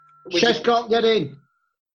Shez can't get in.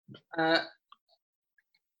 Uh,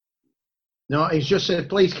 No, he's just said,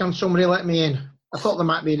 please can somebody let me in. I thought there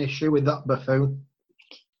might be an issue with that buffoon.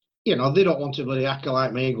 You know, they don't want a bloody hacker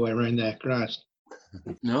like me going around there, Christ.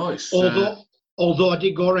 No, it's... Although I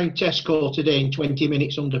did go around Tesco today in 20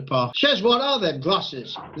 minutes under par. Shez, what are them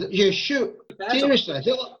glasses? You shoot. Seriously,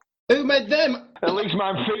 who made them? At least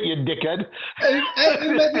mine fit, you dickhead.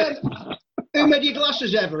 Who made them? Who made your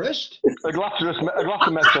glasses, Everest? A glasser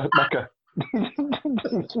maker.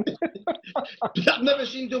 I've never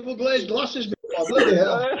seen double glazed glasses before. Bloody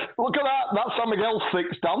hell. Look at that. That's San Miguel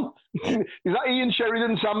 6, Dan. Is that Ian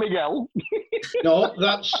Sheridan San Miguel? No,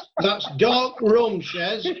 that's dark rum,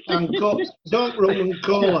 Shez, and dark rum and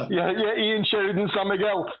cola. Yeah, Ian Sheridan San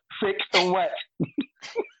Miguel, thick and wet.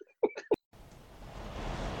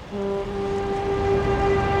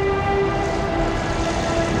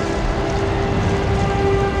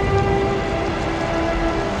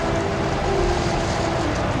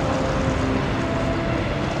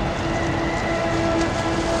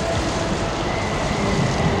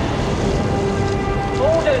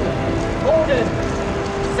 Gordon,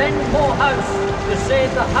 send more house to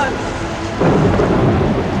save the house.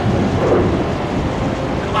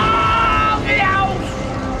 Come on, the house!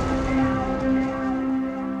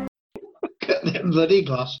 Get them bloody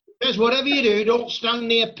glass. Yes, whatever you do, don't stand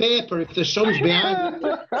near paper if the sun's behind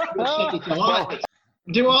you. Set it alight.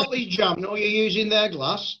 Do Hartley Jam know you're using their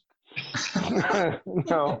glass?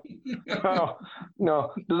 No.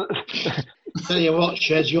 Tell you what,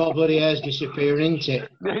 Shez, your bloody hair's disappearing, isn't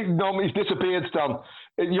it? No, it's disappeared, Stan.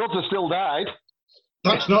 Yours has still died.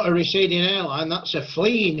 That's not a receding hairline, that's a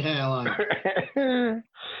fleeing hairline.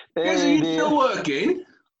 Is he still working?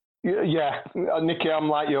 Yeah, Nicky, I'm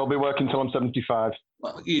like you, I'll be working till I'm 75.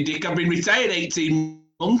 Well, you dick, I've been retired 18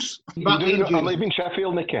 months. I live in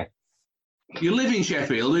Sheffield, Nicky. You live in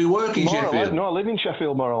Sheffield? Do you work in Sheffield? No, I live in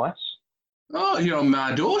Sheffield, more or less. Oh, you're on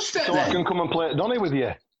my doorstep so then. I can come and play at Donny with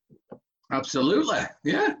you. Absolutely.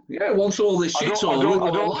 Yeah. Once all this shit's over.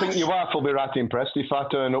 I don't think your wife will be right impressed if I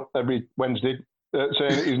turn up every Wednesday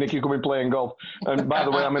saying, is Nicky coming playing golf? And by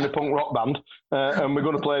the way, I'm in a punk rock band and we're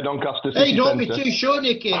going to play Doncaster City Hey, don't Centre. be too sure,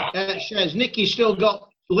 Nicky. Shez, Nicky's still got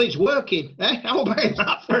Liz working. How about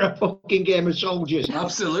that for a fucking game of soldiers?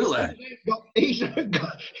 Absolutely. He's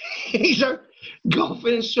out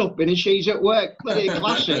golfing and supping and she's at work. Bloody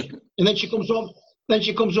classic. And then she comes home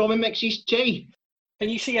and makes his tea. Can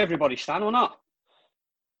you see everybody, Stan, or not?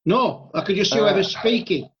 No, I could just see whoever's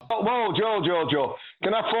speaking. Whoa, Joe.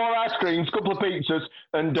 Can I have 4 ice creams, couple of pizzas,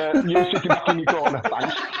 and you sitting back in your corner?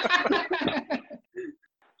 Thanks.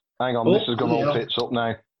 Hang on, this has gone all tits up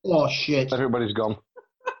now. Oh, shit. Everybody's gone.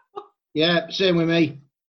 Yeah, same with me.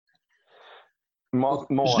 More.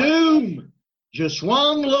 Zoom! Just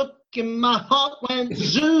one look and my heart went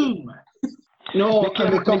zoom. No,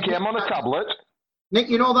 Nicky, I'm on a tablet. Nick,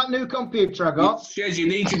 you know that new computer I got? Shez, you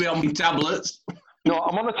need to be on your tablets. No,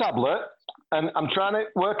 I'm on a tablet, and I'm trying to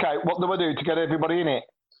work out what do I do to get everybody in it.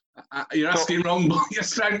 You're asking wrong.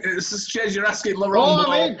 Shez, you're asking the wrong.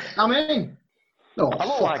 Oh, I'm in. No, I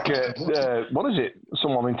look like what is it?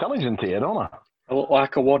 Someone intelligent here, don't I? I look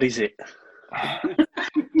like a what is it?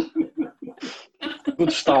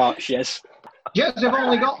 Good start, Shez. Yes, I've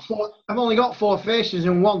only got 4 faces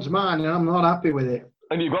and one's mine, and I'm not happy with it.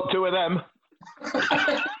 And you've got 2 of them.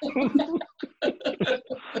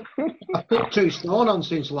 I've put 2 stone on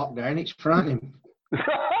since lockdown. It's frightening.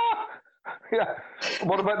 Yeah.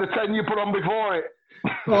 What about the 10 you put on before it?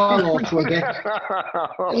 Oh, Lord Twiggy.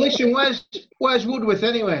 Listen, where's Woodworth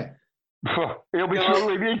anyway? He'll be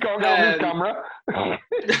struggling. He can't get on his camera.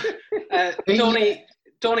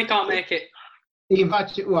 Tony can't make it. He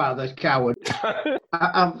invited. Well, the coward.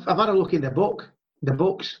 I've had a look in the books.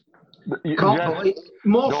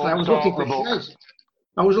 Mostly, I was looking for Shez.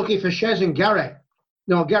 I was looking for Shez and Gary.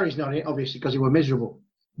 No, Gary's not in it, obviously, because he was miserable.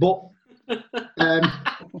 But, I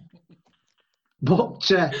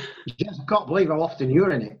can't believe how often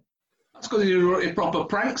you're in it. That's because you were a proper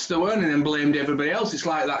prankster, weren't you, and blamed everybody else. It's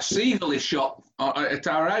like that seagull he shot at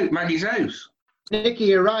our house, Maggie's house. Nicky,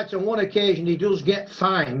 you're right. On one occasion, he does get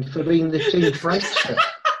fined for being the team prankster.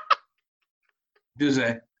 Does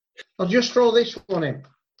he? I'll just throw this one in.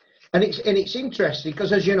 And it's interesting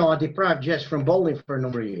because, as you know, I deprived Jess from bowling for a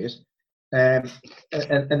number of years, and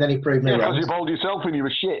then he proved me wrong. Because you bowled yourself and you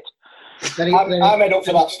were shit. I made up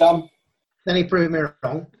for that, Stan. Then he proved me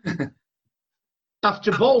wrong.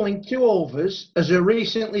 After bowling 2 overs as a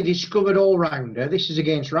recently discovered all-rounder, this is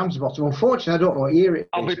against Ramsbottom. Unfortunately, I don't know what year it is.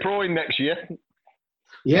 I'll be proing next year.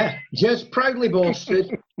 Yeah, Jez proudly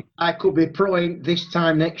boasted I could be proing this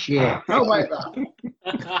time next year. How about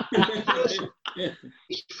that?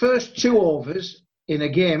 His first 2 overs in a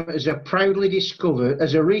game as a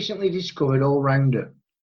recently discovered all-rounder.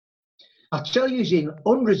 I tell you, he's in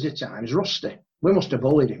hundreds of times rusty. We must have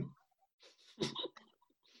bullied him.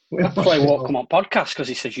 That's why he won't come on podcast, because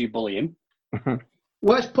he says you bully him.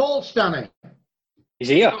 Where's Paul Stanley? He's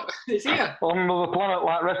here. He's here. On another planet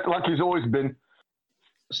like he's always been.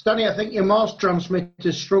 Stanley, I think your mouse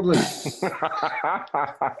transmitter's struggling.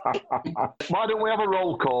 Why don't we have a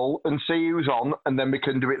roll call and see who's on, and then we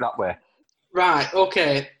can do it that way? Right,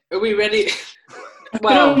 okay. Are we ready? I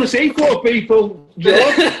can only see 4 people,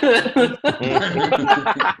 George.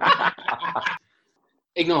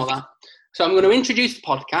 Ignore that. So I'm going to introduce the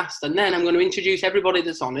podcast, and then I'm going to introduce everybody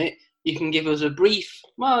that's on it. You can give us a brief,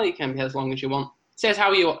 well, it can be as long as you want. Tell us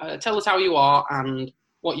how you are and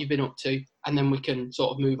what you've been up to, and then we can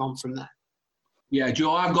sort of move on from there. Yeah,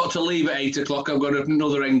 Joe, I've got to leave at 8 o'clock. I've got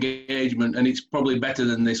another engagement, and it's probably better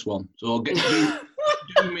than this one. So do me.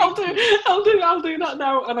 I'll do that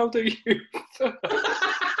now, and I'll do you.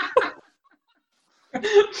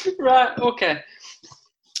 Right, okay.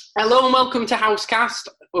 Hello and welcome to Housecast.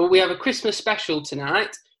 Well, we have a Christmas special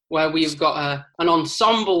tonight where we've got an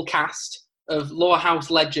ensemble cast of Lower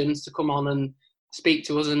House legends to come on and speak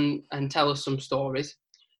to us and tell us some stories.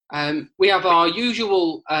 We have our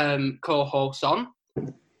usual co-hosts on.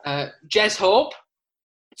 Jez Hope,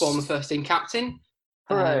 former first team captain,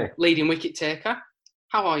 leading wicket taker.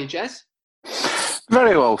 How are you, Jez?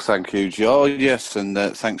 Very well, thank you, Joe. Yes, and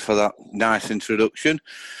thanks for that nice introduction.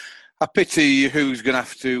 I pity who's going to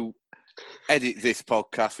have to edit this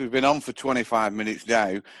podcast. We've been on for 25 minutes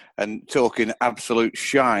now and talking absolute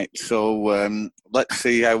shite. So let's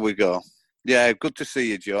see how we go. Yeah, good to see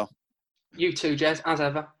you, Joe. You too, Jez, as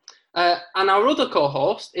ever. And our other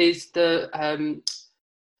co-host is another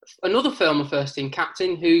former first team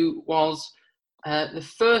captain who was the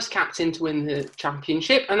first captain to win the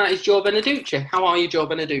championship, and that is Joe Beneducci. How are you, Joe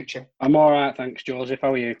Beneducci? I'm all right, thanks, Joseph.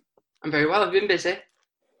 How are you? I'm very well. Have you been busy?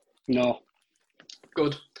 No.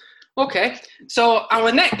 Good. Okay, so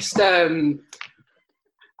our next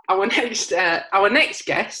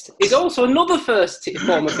guest is also another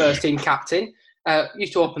former first team captain.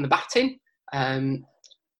 Used to open the batting, and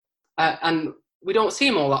we don't see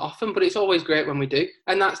him all that often, but it's always great when we do.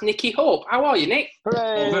 And that's Nicky Hope. How are you, Nick?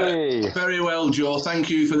 Hooray! Very well, Joe. Thank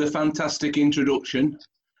you for the fantastic introduction.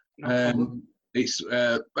 It's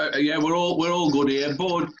we're all good here.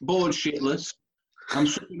 Bored shitless. I'm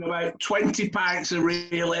sipping about 20 pints of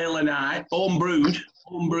real ale a night, homebrewed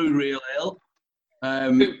real ale. I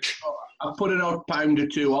put an odd pound or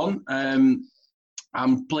 2 on.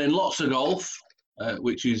 I'm playing lots of golf,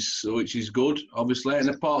 which is good, obviously. And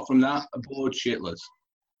apart from that, I'm bored shitless.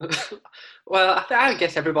 Well, I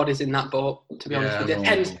guess everybody's in that boat, to be honest with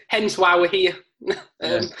you. Hence why we're here.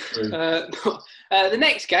 The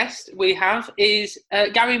next guest we have is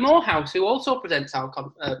Gary Morehouse, who also presents our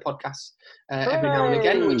podcast every now and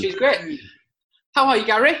again, which is great. How are you,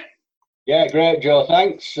 Gary? Yeah, great, Joe.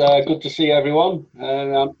 Thanks. Good to see everyone.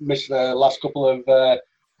 I missed the last couple of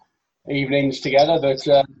evenings together, but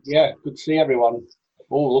yeah, good to see everyone.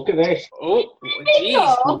 Oh, look at this. Oh,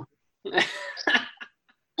 jeez.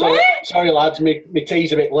 Sorry, lads, my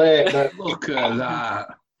tea's a bit late. But look at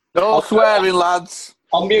that. No swearing, lads.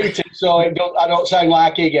 I'm muted, so I don't sound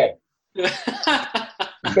like Iggy.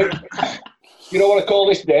 But, you know what I call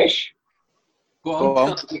this dish? Go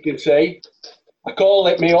on. You can see. I call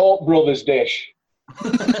it my Hope Brothers dish.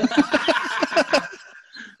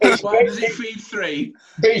 Why does it feed 3?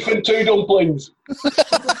 Beef and 2 dumplings.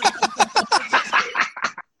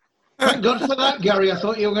 Thank God for that, Gary. I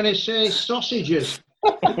thought you were going to say sausages.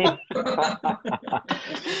 But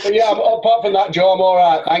yeah, apart from that, Joe, I'm all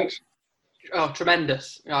right, thanks. Oh,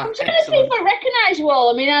 tremendous. Right, I'm trying to see if I recognise you all.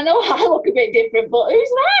 I mean, I know I look a bit different, but who's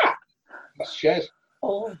that? That's Shez.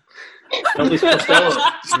 Oh.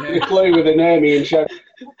 The clue with the name, Ian Shez.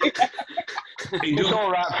 It's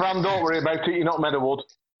all right, Fran, don't worry about it. You're not Meadowood.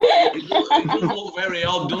 It does look very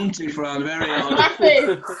odd, doesn't he, Fran? Very odd.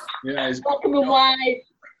 Massive. Yeah, he's wide.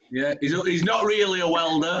 Yeah, he's not really a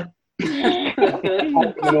welder. He's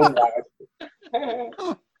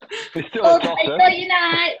still a tosser. Enjoy your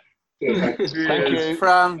night. Thank you,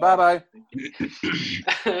 Fran. Bye.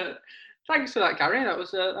 Thanks for that, Gary. That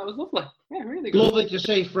was lovely. Yeah, really good. Lovely to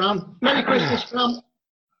see, Fran. Merry Christmas, Fran.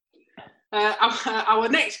 Our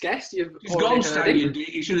next guest, She's gone, Stan,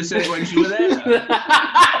 you should have said it when she was there.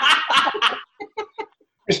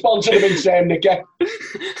 Response to the same, Nicky.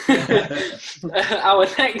 Our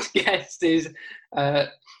next guest is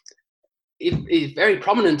he's very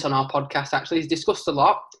prominent on our podcast, actually. He's discussed a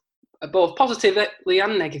lot, both positively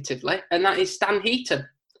and negatively, and that is Stan Heaton.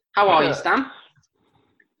 How are you, Stan?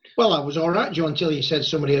 Well, I was all right, Joe, until you said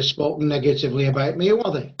somebody has spoken negatively about me. Who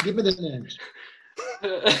are they? Give me the names.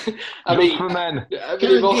 I mean, for men.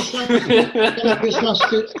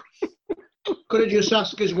 Could I just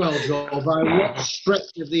ask as well, Joe, by what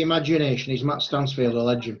stretch of the imagination is Matt Stansfield a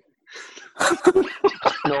legend?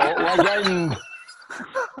 No, legend.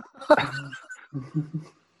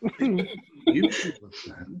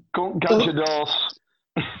 Couldn't catch a dose.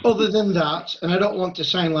 Other than that, and I don't want to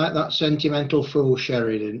sound like that sentimental fool,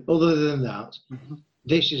 Sheridan, other than that,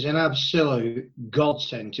 this is an absolute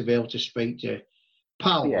godsend to be able to speak to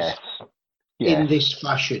pals in this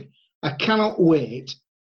fashion. I cannot wait,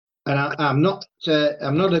 and I'm not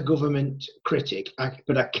a government critic,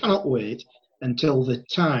 but I cannot wait until the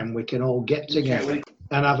time we can all get together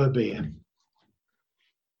and have a beer.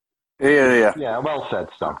 Yeah, well said,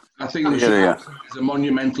 Sam. I think this is a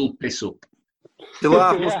monumental piss up. The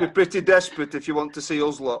laugh must be pretty desperate if you want to see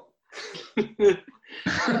us lot. Yeah,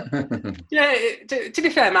 to be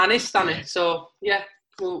fair, man, it's Stanny. So yeah,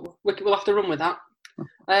 we'll have to run with that.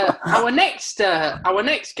 Our next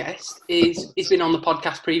guest he's been on the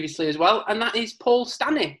podcast previously as well, and that is Paul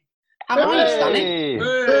Stanny. How are you, Stanny?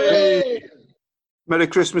 Hey. Merry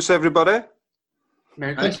Christmas, everybody.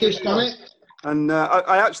 Merry Christmas. Thank you, Stanny. And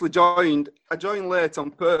I actually joined late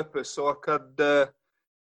on purpose so I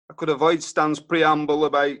could avoid Stan's preamble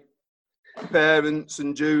about parents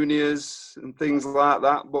and juniors and things like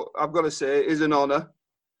that. But I've got to say, it is an honour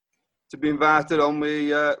to be invited on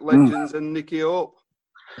with Legends and Nicky Hope.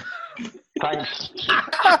 Thanks.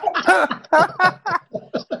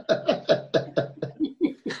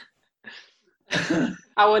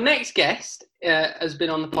 Our next guest has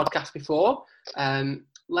been on the podcast before.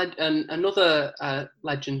 Another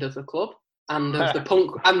legend of the club and of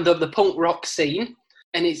the punk rock scene,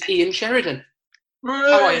 and it's Ian Sheridan.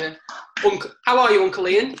 How are you? How are you, Uncle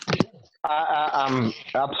Ian? I'm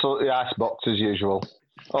absolutely icebox as usual.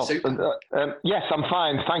 Yes, I'm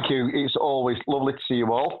fine. Thank you. It's always lovely to see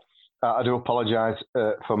you all. I do apologise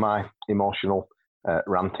for my emotional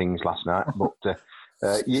rantings last night, but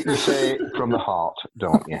you say it from the heart,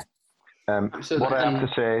 don't you? What I have to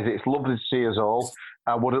say is it's lovely to see us all.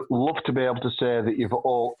 I would love to be able to say that you've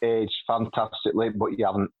all aged fantastically, but you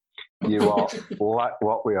haven't. You are like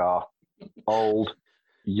what we are. Old,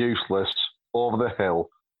 useless, over the hill,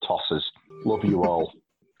 tossers. Love you all.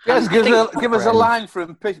 Yes, give us a line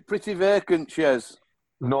from Pretty Vacant, Jez.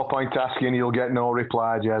 No point asking, you'll get no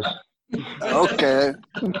reply, Jez. Okay.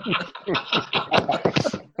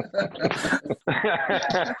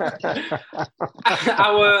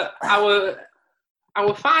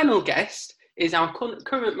 Our final guest is our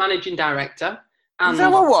current managing director. And is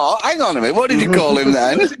that what? Hang on a minute. What did you call him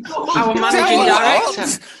then? Our managing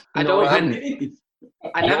director. I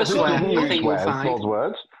never swear. I think you'll find. Those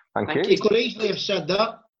words. Thank you. You could easily have said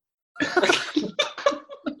that.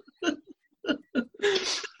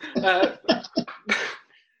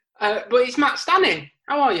 But it's Matt Stanny.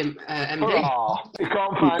 How are you, MD? Oh, he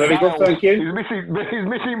can't find Very good, thank you. He's missing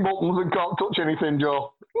buttons and can't touch anything,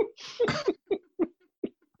 Joe.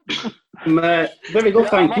 Very good,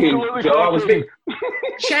 thank you, Joe.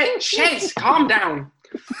 Shez, calm down.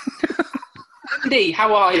 Andy,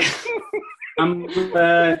 how are you? I'm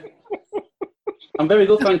very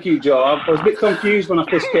good, thank you, Joe. I was a bit confused when I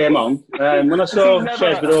first came on. When I saw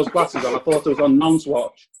Shez with those glasses on, I thought it was on Nonce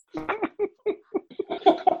Watch.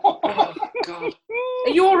 Oh, God. Are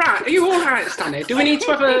you all right, Stanley? Do we need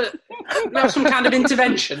to have some kind of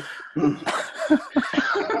intervention?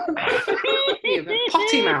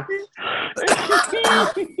 Potty mouth.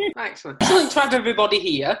 Excellent. Excellent to have everybody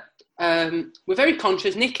here. We're very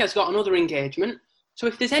conscious Nick has got another engagement. So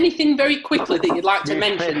if there's anything very quickly that you'd like to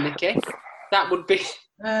mention, Nicky, that would be...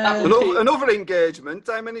 Another engagement?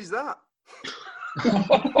 How many is that?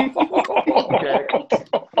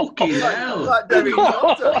 Fucking hell. Like Derry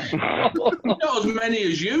Potter. Not as many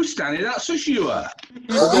as you, Stanley, that's for sure.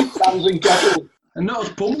 And not as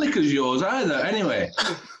public as yours either, anyway.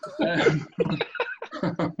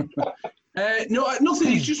 No,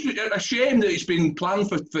 nothing. It's just a shame that it's been planned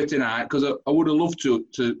for tonight, because I would have loved to,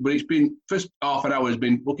 but it's been, first half an hour has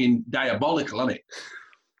been fucking diabolical, hasn't it?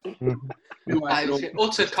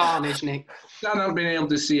 Utter carnage, Nick. I haven't been able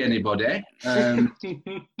to see anybody.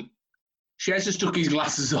 Shez has took his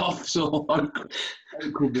glasses off, so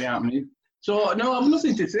it could be happening. So, no, I've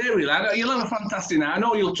nothing to say, really. You'll have a fantastic night. I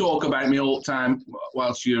know you'll talk about me all the time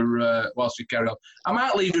whilst you carry on. I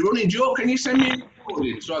might leave you running. Joe, can you send me a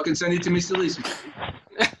recording so I can send it to Mr. Lizzie?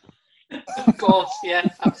 Of course, yeah,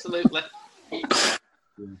 absolutely.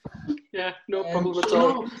 Yeah, no problem at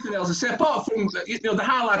all. Nothing else to say, apart from the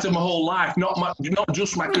highlight of my whole life, not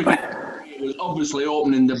just my cricket. it was obviously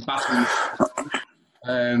opening the battle.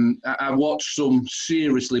 I watched some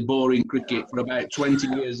seriously boring cricket for about 20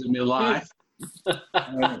 years of my life.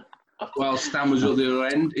 While Stan was at the other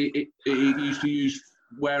end, he used to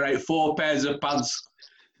wear out 4 pairs of pads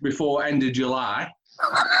before end of July.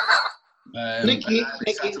 Nicky,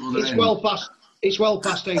 it's well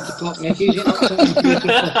past 8 o'clock, Nicky. Is it not time for you to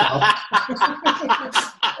fuck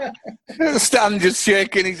off? Stan just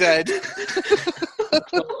shaking his head.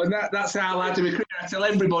 And that's how I like to be cricket. I tell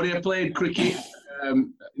everybody I played cricket.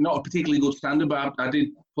 Not a particularly good standard, but I did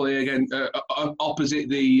play again opposite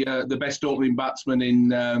the best opening batsman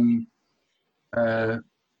in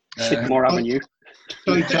Sycamore Avenue.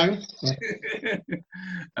 So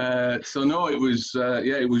no, it was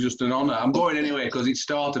just an honour. I'm going anyway because it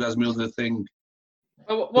started as my other thing.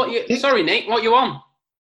 Sorry, Nick. What you on?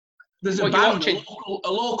 There's a band,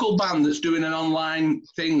 a local band that's doing an online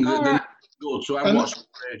thing that they're good. So I've watched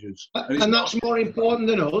for ages. And that's more important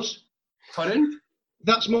than us. Pardon?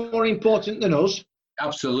 That's more important than us.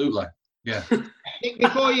 Absolutely. Yeah. Nick,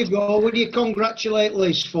 before you go, would you congratulate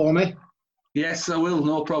Liz for me? Yes, I will.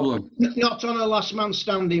 No problem. Not on her last man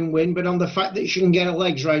standing win, but on the fact that she can get her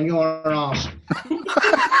legs round your arse.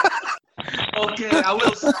 Okay, I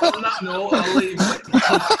will. On that note, I'll leave it.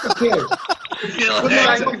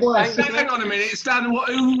 Hang on a minute, Stan.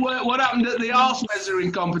 What happened at the arse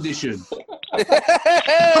measuring competition?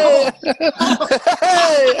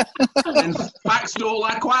 And facts don't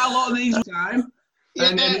like quite a lot of these time.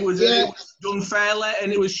 And it was done fairly,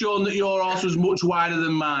 and it was shown that your arse was much wider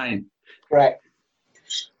than mine. Right.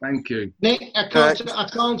 Thank you. Nick, I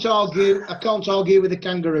can't argue with the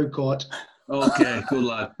kangaroo court. Okay, good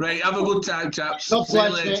lad. Right, have a good time, chaps. God See you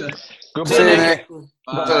bless, later. Nick. Good to see you, Nick.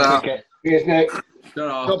 Bye. Cheers, Nick.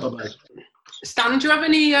 Bye-bye. Stan, do you have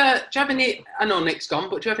any? I know Nick's gone,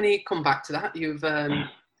 but do you have any? Come back to that. You've. I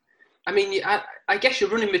guess your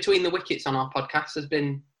running between the wickets on our podcast has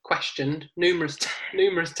been questioned numerous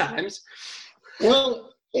times.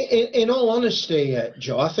 Well, in all honesty,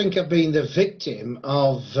 Joe, I think I've been the victim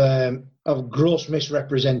of gross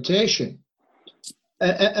misrepresentation,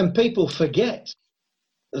 and people forget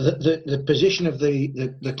the position of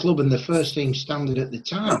the club and the first team standard at the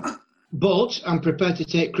time. But I'm prepared to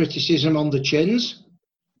take criticism on the chins,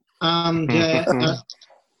 and I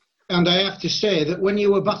have to say that when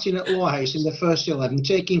you were batting at Lower House in the first 11,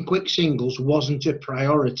 taking quick singles wasn't a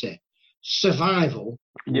priority. Survival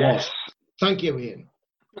was. Thank you, Ian.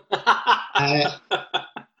 For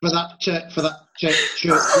that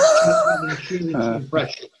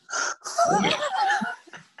impression.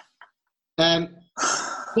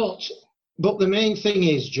 But the main thing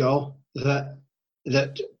is, Joe, that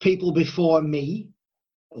people before me,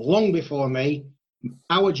 long before me,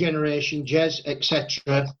 our generation, Jez,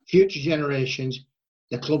 etc., future generations,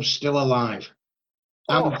 the club's still alive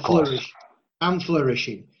and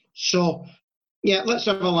flourishing. So, yeah, let's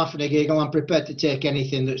have a laugh and a giggle. I'm prepared to take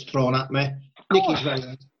anything that's thrown at me. Nicky's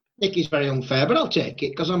very unfair, but I'll take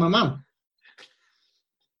it because I'm a man.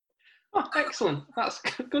 Oh, excellent. That's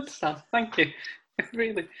good stuff. Thank you.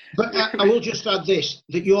 Really. But I will just add this,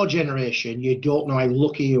 that your generation, you don't know how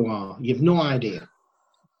lucky you are. You've no idea.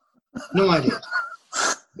 No idea.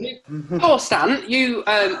 Oh, Stan, you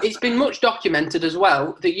it's been much documented as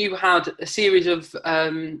well that you had a series of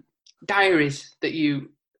diaries that you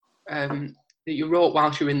wrote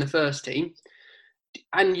whilst you were in the first team,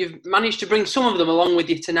 and you've managed to bring some of them along with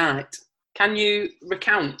you tonight. Can you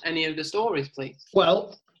recount any of the stories, please?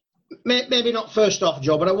 Well, maybe not first off,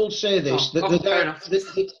 Joe, but I will say this,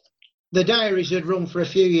 the diaries had run for a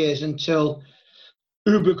few years until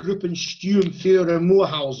Obergruppensturmführer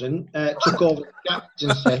Moorhausen took over the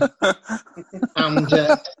captaincy and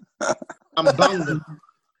banned them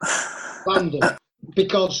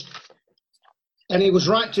because, and he was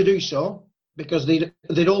right to do so, because they'd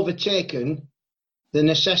overtaken the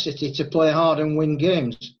necessity to play hard and win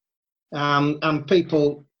games. And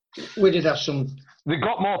people, we did have some... They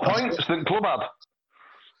got more points than club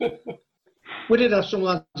had. We did have some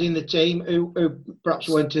lads in the team who perhaps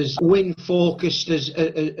weren't as win-focused as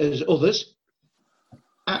others.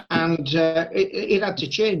 And it had to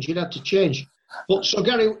change. It had to change. But so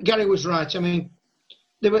Gary was right. I mean,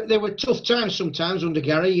 there were tough times sometimes under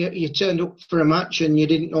Gary. You turned up for a match and you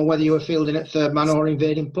didn't know whether you were fielding at third man or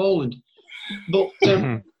invading Poland. But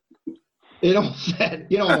you know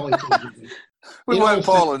we weren't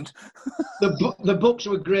Poland. The books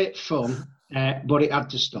were great fun, but it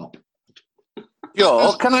had to stop.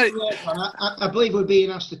 Joe, can I believe we're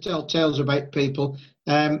being asked to tell tales about people.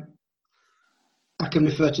 I can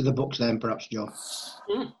refer to the books then, perhaps, Joe.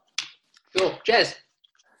 Sure, Jez.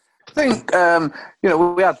 think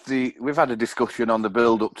we've had a discussion on the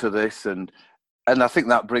build up to this, and I think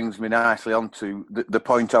that brings me nicely on to the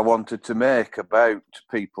point I wanted to make about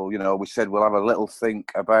people. We said we'll have a little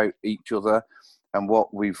think about each other and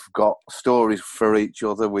what we've got stories for each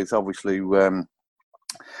other, with obviously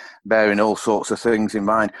bearing all sorts of things in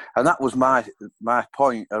mind. And that was my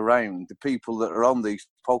point around the people that are on these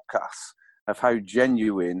podcasts, of how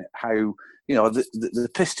genuine, how the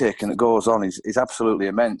piss taking that goes on is absolutely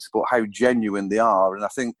immense, but how genuine they are. And I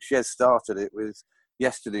think Shez started it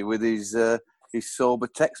yesterday with his sober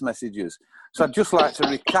text messages. So I'd just like to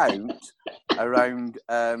recount around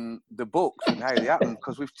the books and how they happened,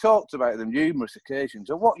 because we've talked about them numerous occasions.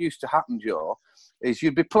 And what used to happen, Joe, is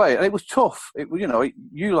you'd be playing, and it was tough.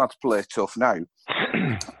 You lads play tough now.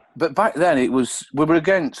 But back then we were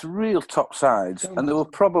against real top sides, and there were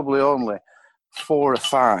probably only 4 or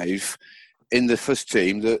 5 in the first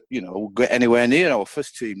team that, get anywhere near our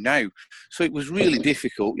first team now. So it was really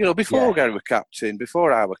difficult, before Gary were captain,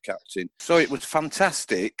 before I were captain. So it was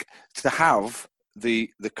fantastic to have the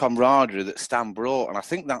camaraderie that Stan brought. And I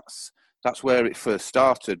think that's where it first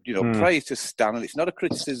started, prior to Stan. And it's not a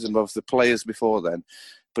criticism of the players before then,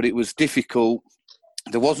 but it was difficult.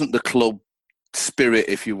 There wasn't the club spirit,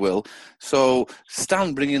 if you will. So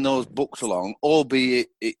Stan bringing those books along, albeit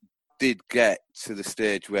it did get to the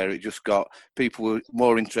stage where it just got people were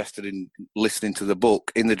more interested in listening to the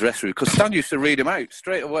book in the dressing room, because Stan used to read them out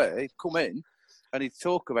straight away. He'd come in and he'd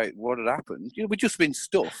talk about what had happened. We'd just been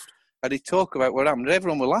stuffed, and he'd talk about what happened.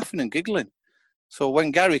 Everyone were laughing and giggling. So when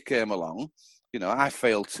Gary came along, I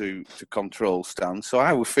failed to control Stan, so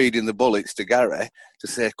I was feeding the bullets to Gary to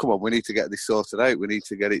say, "Come on, we need to get this sorted out. We need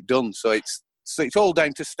to get it done." So it's all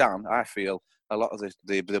down to Stan. I feel a lot of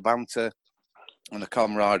the banter and the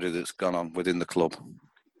camaraderie that's gone on within the club.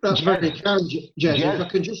 That's very kind, Jez.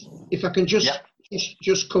 If I can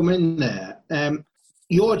just come in there.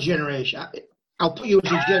 Your generation, I'll put you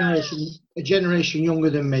as a generation younger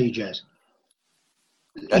than me, Jez.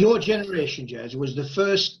 Your generation, Jez, was the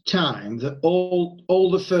first time that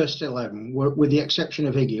all the first 11, were, with the exception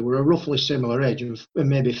of Iggy, were a roughly similar age, and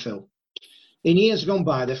maybe Phil. In years gone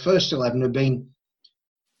by, the first 11 have been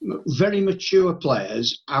very mature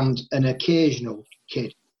players and an occasional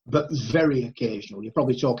kid, but very occasional. You're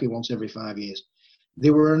probably talking once every 5 years. They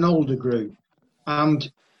were an older group.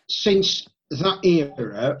 And since that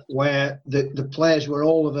era, where the players were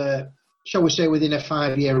all of shall we say, within a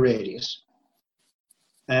 5-year radius,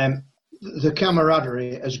 the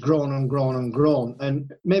camaraderie has grown and grown and grown.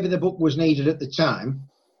 And maybe the book was needed at the time,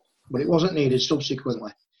 but it wasn't needed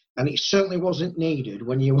subsequently. And it certainly wasn't needed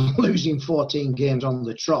when you were losing 14 games on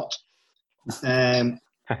the trot. And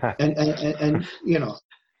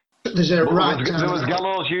there's a right time. There was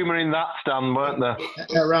gallows humour in that, Stan, weren't there?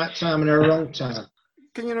 A right time and a wrong time.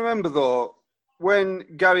 Can you remember, though, when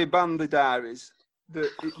Gary banned the diaries,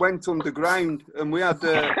 that it went underground, and we had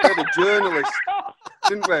a journalist,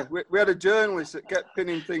 didn't we? We had a journalist that kept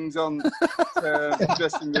pinning things on the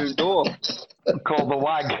dressing room door. Called the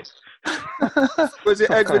Wag. Was it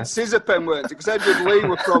Edward Scissorpen, weren't it? Because Edward Lee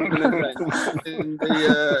were prominent then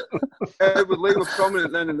Edward Lee were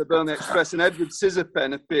prominent then in the Burnley Express, and Edward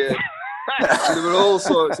Scissorpen appeared. And there were all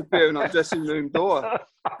sorts appearing on dressing room door.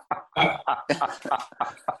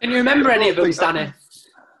 Can you remember any of them, Stanley?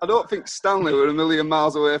 I don't think Stanley were a million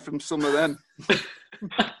miles away from some of them.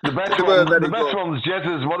 The best ones,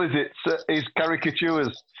 Jez's, what is it? His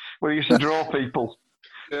caricatures, where he used to draw people.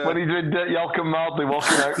 Yeah. When he did Yalcum Mardley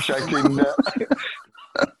walking out shouting,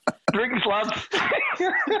 "Drinks, lads!"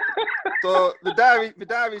 So the diaries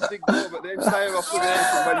did go, but the entire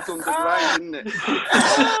operation went underground, didn't it?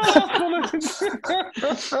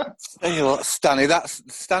 Tell you what, Stanley,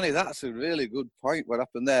 that's a really good point. What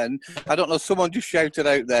happened then? I don't know. Someone just shouted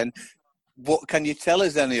out then. What can you tell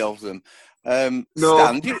us? Any of them? No.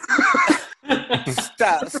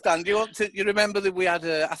 Stan, do you want to? You remember that we had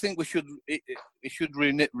I think it should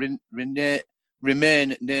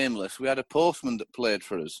remain nameless. We had a postman that played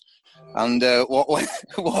for us, and what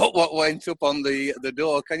went up on the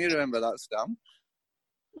door? Can you remember that, Stan?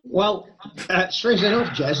 Well, strangely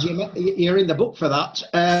enough, Jez, you're in the book for that.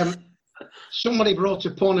 Somebody brought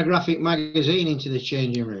a pornographic magazine into the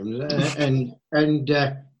changing rooms, and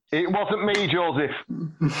it wasn't me, Joseph.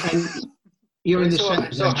 And you're in the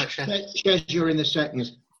seconds. Jez, you're in the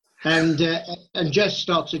seconds. And Jez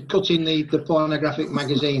started cutting the pornographic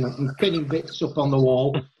magazine up and pinning bits up on the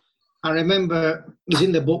wall. I remember it was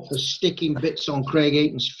in the book for sticking bits on Craig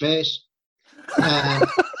Eaton's face,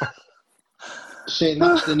 saying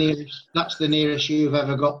that's the nearest you've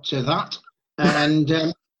ever got to that.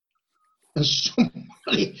 And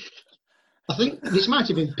somebody I think this might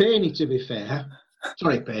have been Payne, to be fair.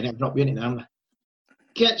 Sorry, Payne, I've dropped you in it now.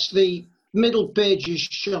 Gets the middle pages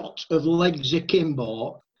shot of legs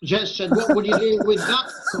akimbo. Jez said, "What would you do with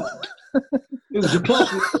that cock?" It was a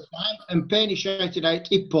postman at the time, and Payne shouted out,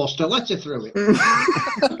 "He'd post a letter through it."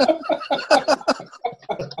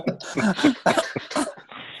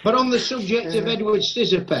 But on the subject of Edward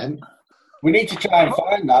Scissorpen, we need to try and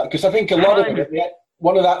find that, because I think a lot of it,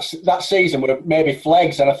 one of that season were maybe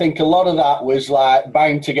flags, and I think a lot of that was like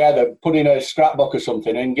banged together, put in a scrapbook or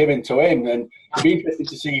something, and given to him. And it'd be interesting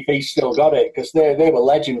to see if he's still got it, because they were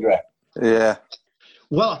legendary. Yeah.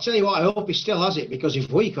 Well, I'll tell you what, I hope he still has it, because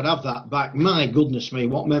if we could have that back, my goodness me,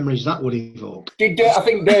 what memories that would evoke. I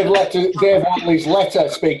think Dave Watley's letter,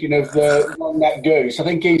 speaking of the long-necked goose, I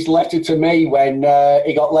think his letter to me when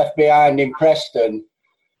he got left behind in Preston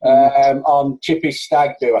on Chippy's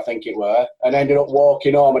stag do, I think it were, and ended up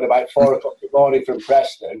walking home at about 4 o'clock in the morning from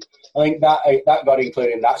Preston. I think that got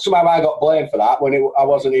included in that. Somehow I got blamed for that when I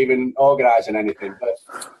wasn't even organising anything. But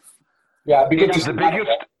yeah, it'd be good to see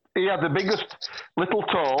He had the biggest little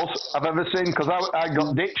toes I've ever seen, because I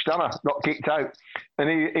got ditched, and I got kicked out. And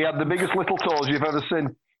he had the biggest little toes you've ever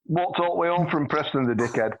seen. Walked all the way home from Preston, the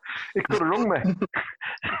dickhead. He could have rung me.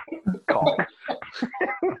 Cock.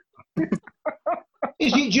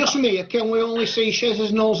 Is it just me, or can we only see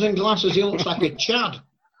Shez's nose and glasses? He looks like a Chad.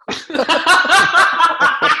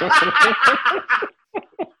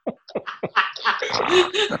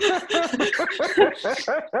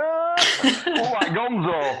 Oh, like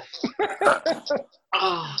Gonzo.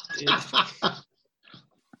 Oh,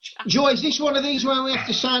 Joe, is this one of these where we have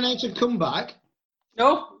to sign out and come back?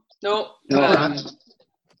 No,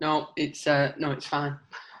 it's fine.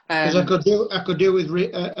 Because I could do with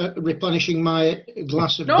replenishing my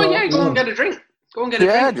glass of. No, yeah, go and get a drink. Go and get a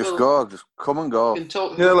drink. Yeah, just go. Just come and go.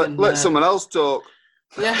 Let someone else talk.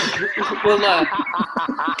 Yeah, well,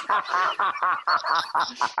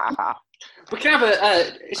 we can have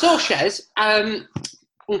so Shez,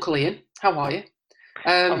 Uncle Ian, how are you?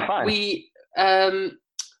 I'm fine.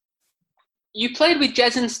 You played with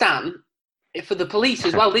Jez and Stan for the Police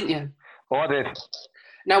as well, didn't you? Oh, I did.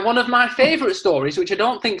 Now, one of my favourite stories, which I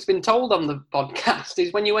don't think's been told on the podcast,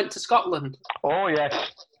 is when you went to Scotland. Oh,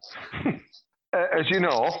 yes. As you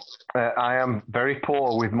know, I am very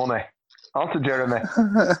poor with money. Answer, Jeremy.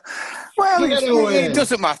 Well, it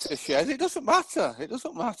doesn't matter, Shez. It doesn't matter. It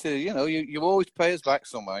doesn't matter. You know, you always pay us back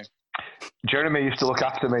somehow. Jeremy used to look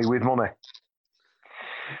after me with money.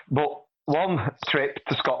 But one trip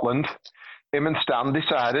to Scotland, him and Stan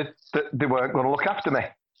decided that they weren't going to look after me.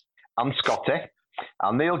 And Scotty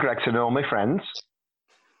and Neil Gregson are all my friends.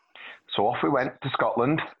 So off we went to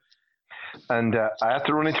Scotland. And I had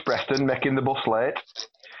to run into Preston, making the bus late.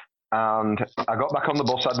 And I got back on the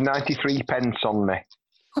bus, I had 93 pence on me.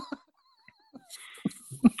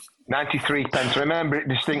 93 pence. I remember it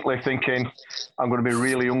distinctly thinking, I'm going to be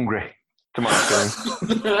really hungry tomorrow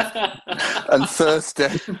afternoon. And thirsty.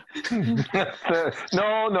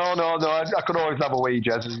 No. I could always have a wee,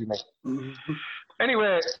 Jez, as you mean.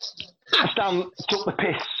 Anyway, Stan took the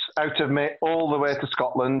piss out of me all the way to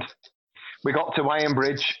Scotland. We got to Iron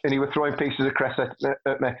Bridge and he was throwing pieces of cress at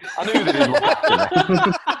me. I knew that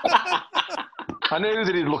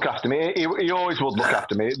he'd look after me. He always would look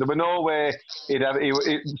after me. There was no way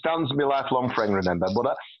it stands my lifelong friend, remember.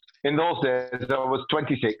 But in those days, I was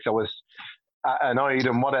 26. I was annoyed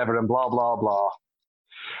and whatever and blah, blah, blah.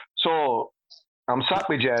 So I'm sat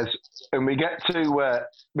with Jez and we get to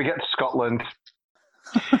Scotland.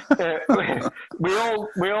 We all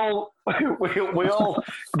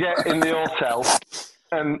get in the hotel,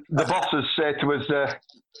 and the bosses say to us,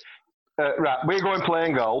 "Right, we're going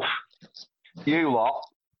playing golf. You lot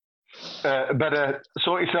better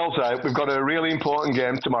sort yourselves out. We've got a really important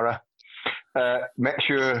game tomorrow. Make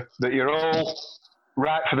sure that you're all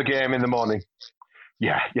right for the game in the morning."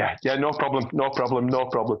 Yeah, no problem.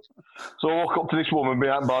 So I walk up to this woman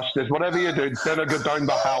behind the bar. She says, "Whatever you do, better go down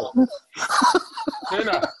the hell."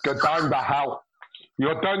 Dinner, go down the hell.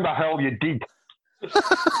 You're down the hell, you did.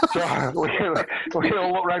 So we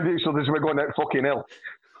all look round at each other as we're going out fucking hill.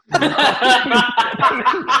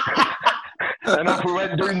 And off we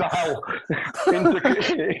went down the hell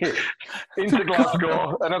into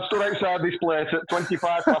Glasgow. And I stood outside this place at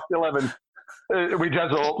 11:25 with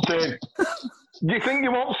Jez up saying, "Do you think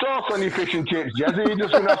you want sauce on your fish and chips, Jez? Are you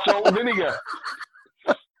just going to have salt and vinegar?"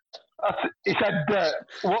 He said,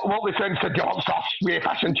 what we said, he said, "Do you want sauce with your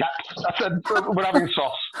fish and chips?" I said, "We're having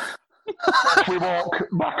sauce." We walk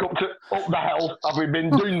back up the hill. Have we been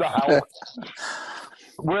doing the hell?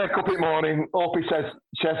 Wake up in the morning. Opie says,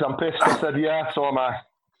 "Shez, I'm pissed." I said, "Yeah, so am I."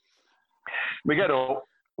 We get up.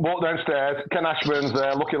 walk downstairs. Ken Ashburn's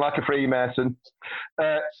there, looking like a Freemason.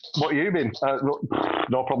 What have you been?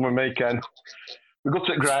 No problem with me, Ken. We go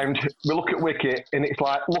to the ground, we look at wicket, and it's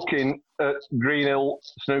like looking at Green Hill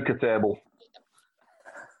snooker table.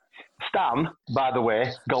 Stan, by the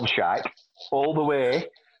way, gobshite, all the way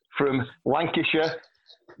from Lancashire.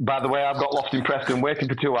 By the way, I've got lost in Preston, waiting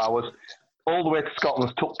for 2 hours. All the way to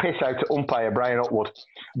Scotland, took piss out to umpire Brian Upwood.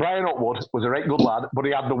 Brian Upwood was a right good lad, but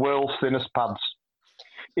he had the world's thinnest pads.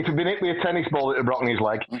 If he'd been hit with a tennis ball that had broken his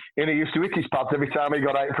leg, and he used to hit his pads every time he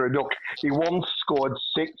got out for a duck, he once scored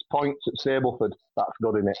 6 points at Stableford. That's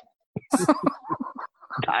good, isn't it?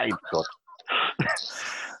 Died good.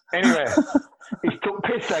 Anyway, he took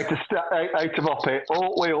piss out of Hoppy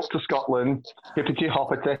all the way up to Scotland. Hippity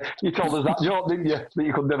hoppity. You told us that joke, didn't you? That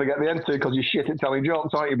you could never get the end to because you're shit at telling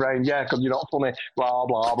jokes, aren't you, Brian? Yeah, because you're not funny. Blah,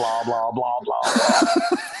 blah, blah, blah, blah, blah.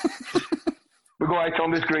 We go out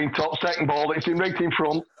on this green top, second ball, it's in right in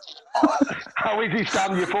front. How is he,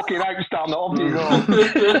 Stan? You fucking outstand, off you go.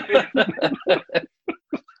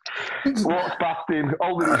 Walks past him,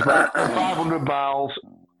 holding his back, 500 miles,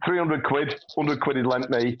 300 quid, 100 quid he'd lent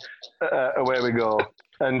me, away we go.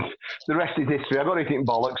 And the rest is history. I got anything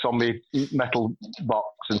bollocks on my metal box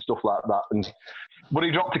and stuff like that. But he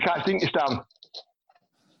dropped a catch, didn't you, Stan?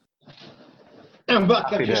 I'm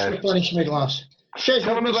back, I've just replenished my glass. Tell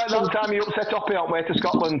them about that time you upset Hoppy on way to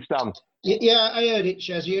Scotland, Stan. Yeah, I heard it,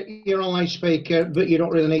 Shez. You're on loudspeaker, but you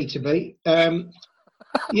don't really need to be.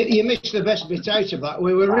 You missed the best bit out of that.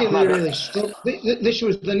 We were really, really struggling. This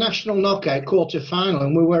was the national knockout quarter-final,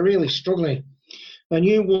 and we were really struggling. And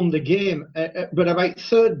you won the game, but about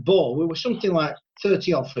third ball, we were something like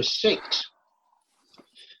 30 off for 6.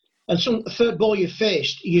 And third ball you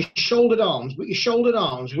faced, you shouldered arms, but your shouldered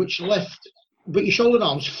arms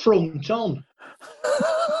front on.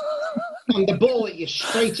 And the ball hit you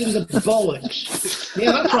straight in the bollocks.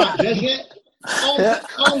 Yeah, that's right, Jez, yeah.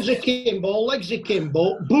 Arms akimbo, legs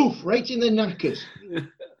akimbo, boof, right in the knackers.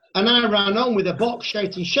 And I ran on with a box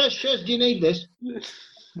shouting, Shez, do you need this?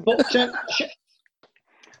 But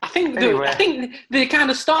I think the kind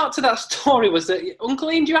of start to that story was that, Uncle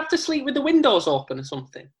Ian, do you have to sleep with the windows open or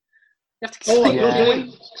something? You have to sleep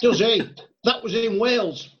does he? That was in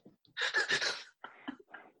Wales.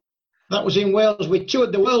 That was in Wales. We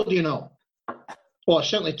toured the world, you know. Well,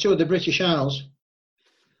 certainly toured the British Isles.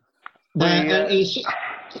 And he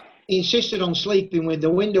insisted on sleeping with the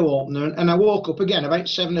window opener, and I woke up again about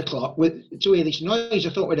 7 o'clock to hear this noise. I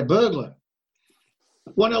thought we had a burglar.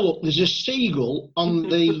 When I look, there's a seagull on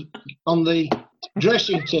the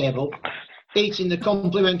dressing table eating the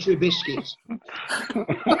complimentary biscuits.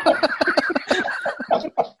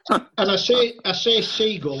 And I say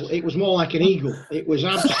seagull, it was more like an eagle. It was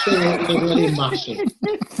absolutely really massive.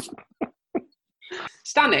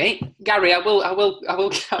 Stanny, Gary, I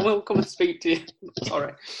will come and speak to you.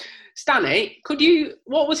 Sorry. Stanny,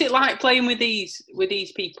 what was it like playing with these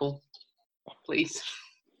people, please?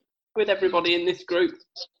 With everybody in this group?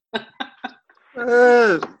 I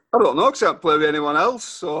don't know, because I can't play with anyone else,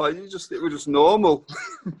 so it was just normal.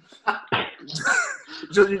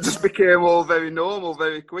 It just became all very normal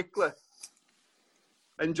very quickly.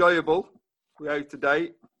 Enjoyable, we're out to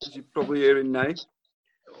date, as you're probably hearing now.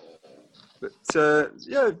 But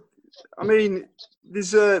yeah, I mean,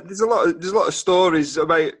 there's a lot of stories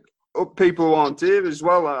about people who aren't here as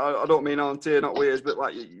well. I don't mean aren't here, not weird, but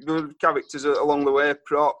like the characters along the way: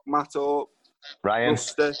 Proc, Matt Hope, Ryan,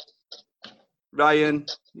 Rusty, Ryan.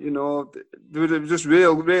 You know, they were just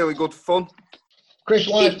really good fun. Chris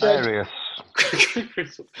Hilarious.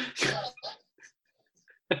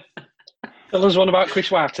 Tell us one about Chris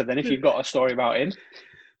Whiter then, if you've got a story about him.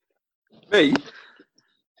 Me?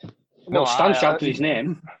 Well, Stan shouted his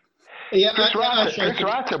name. Yeah, Chris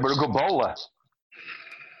Whiter, but a good bowler.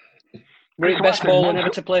 Were it best bowler ever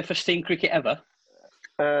to play first-team cricket ever?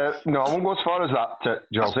 No, I won't go as far as that,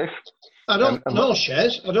 Joseph. I don't know,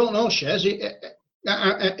 Shez.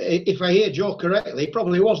 If I hear Joe correctly, he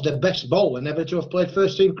probably was the best bowler never to have played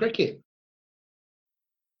first-team cricket.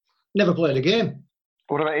 Never played a game.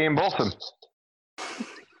 What about Ian Botham?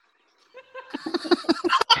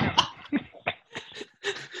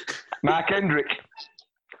 Mark Hendrick.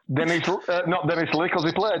 Not Dennis Lee, because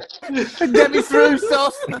he played. Get me through,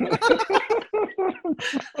 Sos.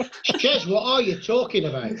 Shez, what are you talking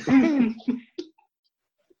about?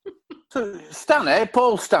 So,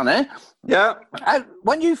 Paul Stanley. Yeah.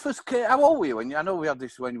 When you first came, how old were you? I know we had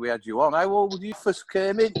this when we had you on. How old were you first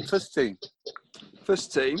came in, first team?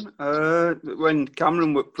 First team, when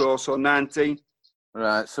Cameron was pro, so 19.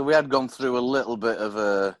 Right, so we had gone through a little bit of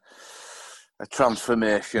a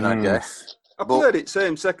transformation, I guess. I played it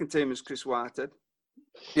same second team as Chris Whitehead.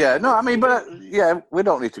 Yeah, no, I mean, but we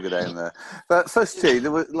don't need to go down there. But first team,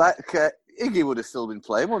 there was Iggy would have still been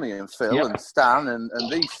playing, wouldn't he? And Phil and Stan and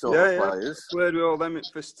these sort of players. Played with all them at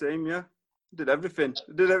first team, yeah. Did everything.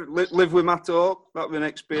 Live with Matt Hawke. That was an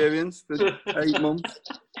experience for 8 months.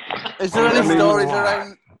 Is there any stories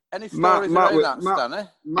around? Any stories around that, Stanley?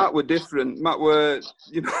 Matt were different. Matt were,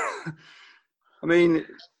 I mean,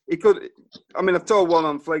 he could. I mean, I've told one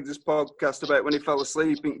on Flegs' podcast about when he fell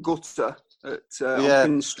asleep in gutter at on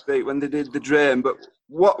Pin Street when they did the drain. But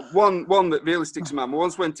one that really sticks in my mind. We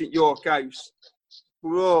once went to York House.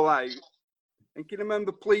 We were all out. And can you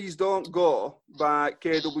remember Please Don't Go by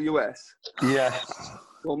KWS? Yes.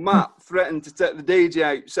 Well, Matt threatened to take the DJ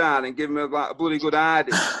outside and give him a bloody good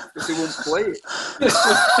idea because he wouldn't play it.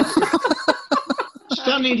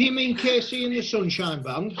 Stanley, do you mean Casey and the Sunshine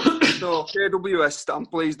Band? No, KWS, Stan,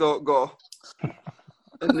 Please Don't Go.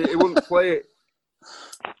 And he wouldn't play it.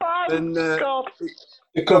 And the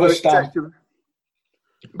cover Stan.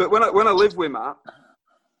 But when I lived with Matt,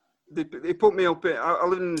 they put me up in. I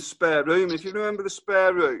lived in the spare room. And if you remember the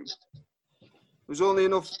spare room, there was only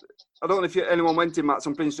enough. I don't know if anyone went in Matt's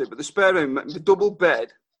on Prince Street, but the spare room, the double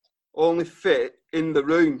bed, only fit in the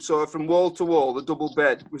room. So from wall to wall, the double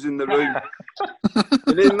bed was in the room.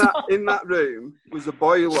 And in that room was a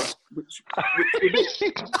boiler, which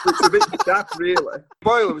was a bit daft, really. The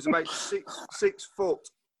boiler was about 6 foot,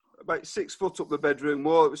 about 6 foot up the bedroom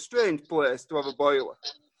wall. It was a strange place to have a boiler.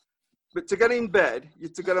 But to get in bed, you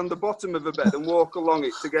had to get on the bottom of the bed and walk along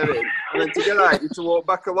it to get in. And then to get out, you had to walk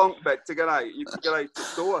back along bed to get out. You had to get out the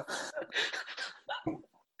door.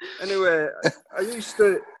 Anyway, I used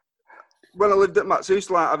to, when I lived at Matt's, I used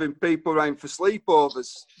to like having people around for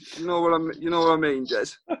sleepovers. You know what I mean,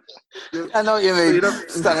 Jez? I know what you mean,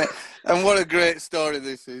 Stanley. And what a great story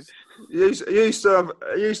this is. I used to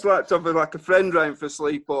like to have like a friend round for a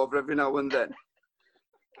sleepover every now and then.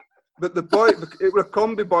 But it was a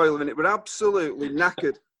combi boiler and it was absolutely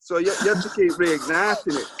knackered. So you had to keep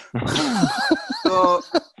reigniting it.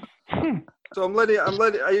 So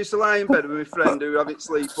I used to lie in bed with my friend who had it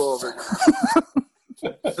sleepover.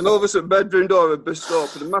 And all of a sudden, bedroom door would burst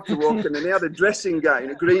open and Matt would walk in and he had a dressing gown,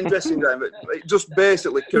 a green dressing gown, but it just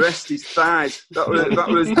basically caressed his thighs. That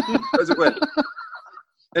was as it went.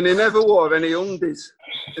 And he never wore any undies.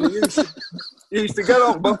 And he used to get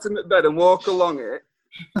on bottom of bed and walk along it.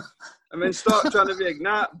 And then start trying to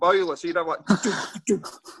reignite boiler, so you'd have like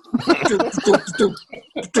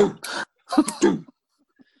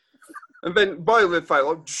and then boiler would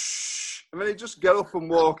fail, and then he'd just get up and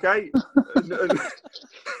walk out.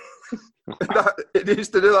 It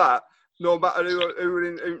used to do that no matter who were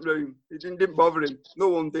in the room. It didn't bother him. No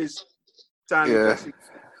one did. Tiny dressing.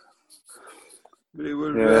 But it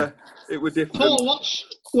was different. Paul,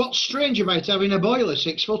 what's strange about having a boiler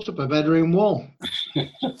 6 foot up a bedroom wall?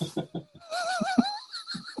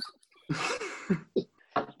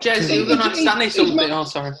 Jez, you're going to ask Stanley something. Oh,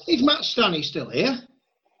 sorry. Is Matt Stanley still here?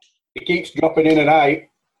 He keeps dropping in and out.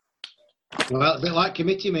 Well, a bit like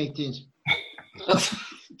committee meetings.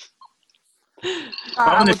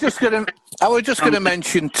 I was just going to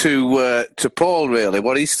mention to Paul really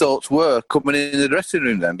what his thoughts were coming in the dressing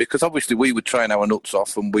room then, because obviously we were trying our nuts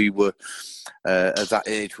off and we were at that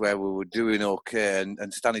age where we were doing okay,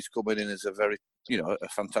 and Stanley's coming in as a very, a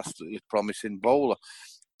fantastically promising bowler.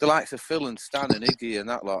 The likes of Phil and Stan and Iggy and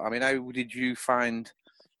that lot. I mean, how did you find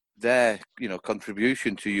their,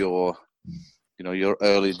 contribution to your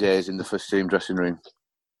early days in the first team dressing room?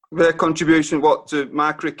 Their contribution, to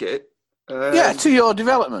my cricket? To your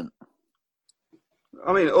development.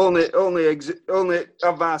 I mean, only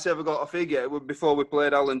advice I ever got off Iggy was before we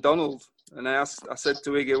played Alan Donald, and I said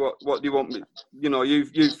to Iggy, "What do you want me?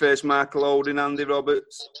 You faced Michael Holding, Andy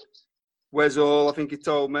Roberts, Wes Hall, I think he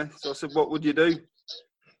told me." So I said, "What would you do?"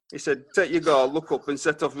 He said, "Take your goal, look up, and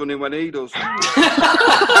set off running when he does."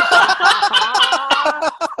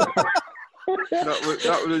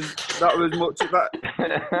 That was much of that.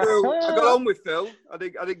 I got on with Phil. I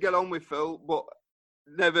did get on with Phil, but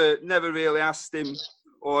never really asked him,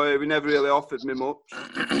 or he never really offered me much.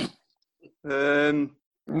 Same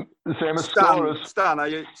as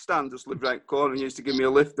Stan just lived right corner and used to give me a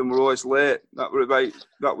lift, and we're always late. That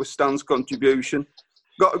was Stan's contribution.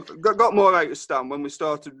 Got more out of Stan when we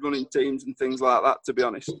started running teams and things like that, to be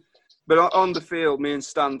honest. But on the field, me and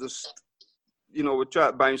Stan just, we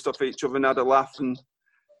tried to bounce off each other and had a laugh, and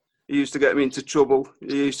he used to get me into trouble.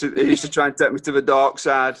 He used to try and take me to the dark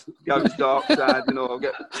side, Gary's dark side,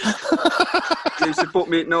 He used to put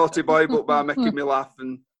me in naughty boy book by making me laugh.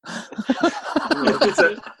 And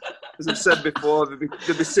as I've said before, there'd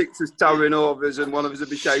be sixes towering over us, and one of us would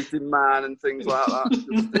be shouting "man" and things like that.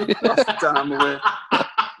 Just pass the time away.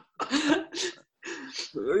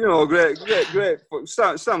 You know, great.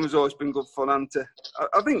 Stan has always been good fun, hasn't he?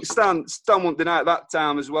 I think Stan won't deny at that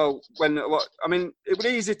time as well. When it was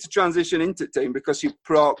easy to transition into the team because you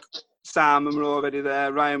Proc, Simon were already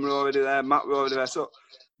there, Ryan were already there, Matt were already there, so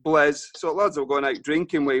Blaise, so lads were going out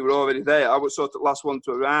drinking. We were already there. I was sort of the last one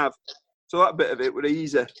to arrive, so that bit of it was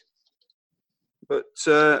easy. But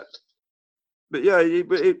yeah,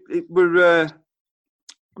 it were.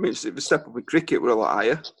 I mean, the step up with cricket were a lot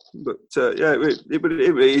higher, but yeah, it was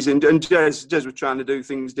easy. And Jez were trying to do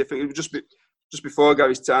things different. It was just before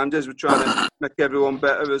Gary's time. Jez were trying to make everyone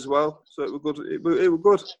better as well. So it was good. It was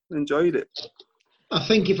good. Enjoyed it. I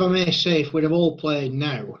think, if I may say, if we'd have all played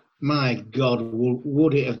now, my God,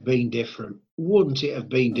 would it have been different? Wouldn't it have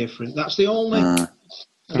been different? That's the only.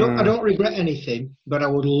 I don't regret anything, but I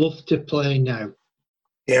would love to play now.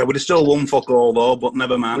 Yeah, we'd have still won fuck all though, but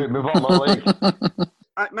never mind. Move on,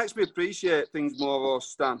 It makes me appreciate things more,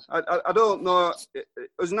 Stan. I don't know.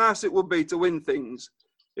 As nice as it would be to win things,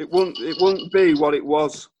 it wouldn't be what it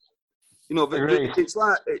was. You know, it's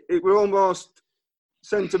like it were almost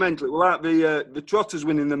sentimental. It were like the Trotters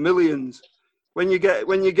winning the millions. When you get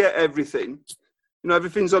everything, you know,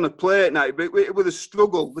 everything's on a plate now. But with a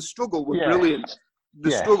struggle, the struggle was brilliant.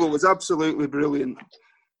 The struggle was absolutely brilliant.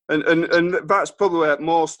 And that's probably where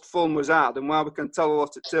most fun was had, and why we can tell a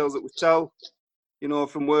lot of tales that we tell. You know,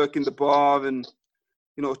 from working the bar and,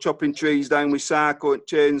 you know, chopping trees down with Sarko and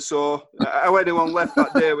chainsaw. How anyone left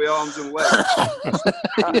that day with arms and legs,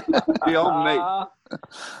 beyond me.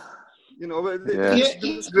 You know, it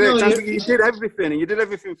was great. You did everything, and you did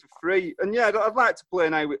everything for free. And yeah, I'd like to play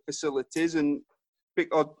now with facilities and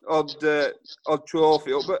pick odd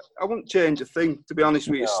trophy up, but I wouldn't change a thing, to be honest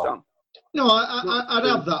with you, Stan. No, I'd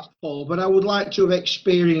have that, Paul, but I would like to have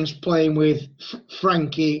experienced playing with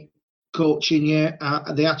Frankie, coaching you,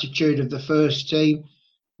 the attitude of the first team,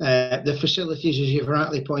 the facilities, as you've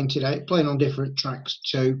rightly pointed out, playing on different tracks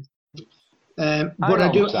too. But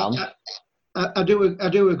I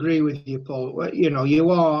do agree with you, Paul. You know, you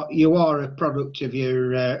are a product of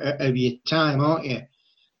your time, aren't you?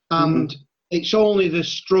 And it's only the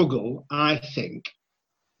struggle, I think,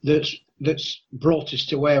 that's brought us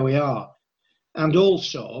to where we are. And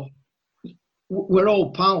also, we're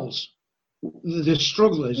all pals. The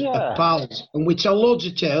strugglers are pals, and we tell loads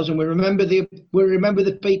of tales, and we remember the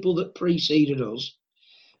people that preceded us.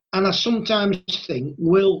 And I sometimes think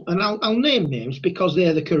and I'll name names because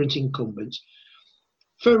they're the current incumbents.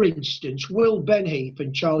 For instance, will Ben Heap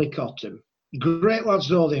and Charlie Cotton, great lads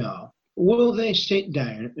though they are, will they sit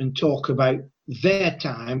down and talk about their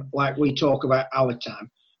time like we talk about our time?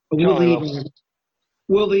 And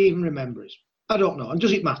will they even remember us? I don't know. And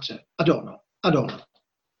does it matter? I don't know.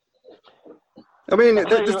 I mean,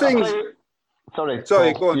 the things. Sorry,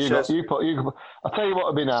 Paul, go on, I'll tell you what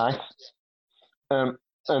would be nice, and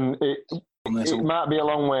it might be a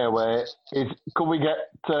long way away. Is could we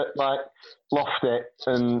get like Lofty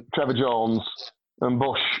and Trevor Jones and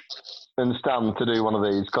Bush and Stan to do one of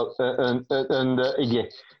these, and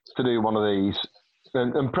Iggy to do one of these,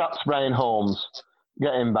 and perhaps Brian Holmes,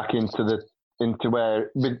 get him back into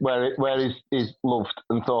where he's loved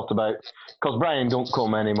and thought about, because Brian don't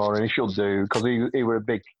come anymore, and he should do, because he were a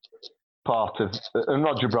big part of, and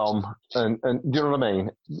Roger Brom, and do you know what I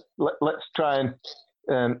mean? Let's try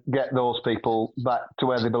and get those people back to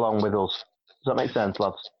where they belong with us. Does that make sense,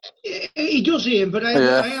 lads? It does, Ian, but I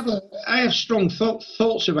have strong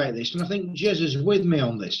thoughts about this, and I think Jez is with me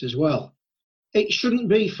on this as well. It shouldn't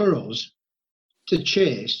be for us to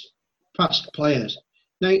chase past players.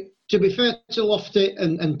 Now, to be fair to Lofty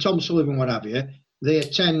and Tom Sullivan, what have you, they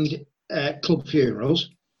attend club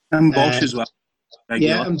funerals. And Bush as well.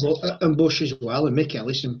 Yeah, and Bush as well, and Mick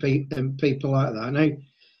Ellis and people like that. Now,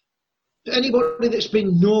 anybody that's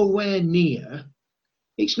been nowhere near,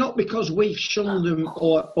 it's not because we've shunned them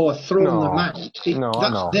or thrown them out.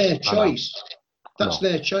 That's their choice. That's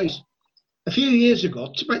their choice. A few years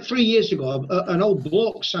ago, about 3 years ago, an old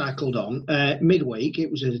bloke cycled on midweek. It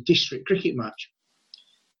was a district cricket match.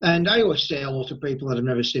 And I always say hello to people that I've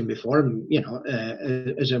never seen before, and, you know,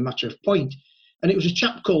 as a matter of point. And it was a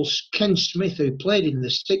chap called Ken Smith who played in the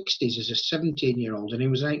 60s as a 17-year-old, and he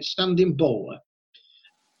was an outstanding bowler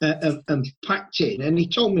and packed in. And he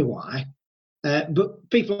told me why. But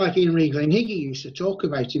people like Ian Regal and Higgy used to talk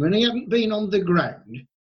about him, and he hadn't been on the ground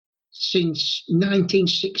since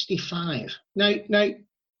 1965. Now,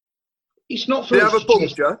 it's not for us. Do you have a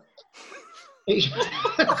puncture?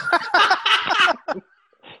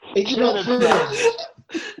 It's not for us.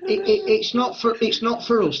 It's not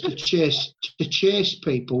for us to chase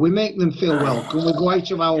people. We make them feel welcome. We go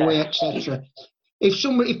out of our way, etc.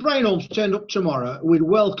 if Brian Holmes turned up tomorrow, we'd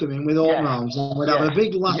welcome him with open arms and we'd have a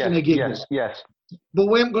big laugh and a giggle. Yes. But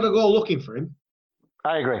we ain't got to go looking for him.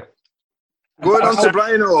 I agree. Going on to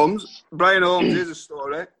Brian Holmes. Brian Holmes is a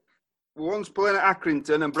story. We once playing at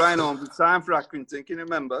Accrington and Brian Holmes had signed for Accrington. Can you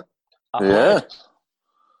remember? Yeah.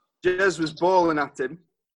 Jez was bowling at him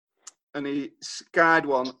and he skied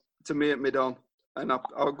one to me at mid-on. And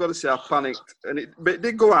I've got to say I panicked. But it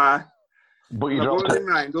did go high. But you I dropped got it. in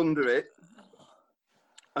mind under it.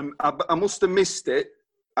 And I must have missed it.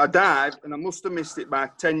 I dived and I must have missed it by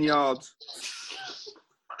 10 yards.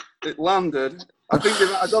 It landed. I think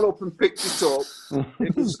I got up and picked it up.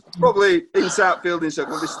 It was probably inside fielding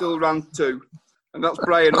circle. They still ran 2. And that's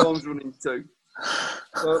Brian Holmes running 2.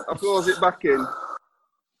 So I throws it back in.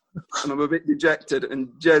 And I'm a bit dejected. And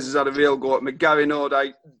Jez has had a real go at me. Gary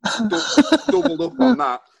Nordite doubled up on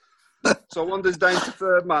that. So I wanders down to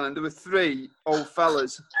third man, and there were 3 old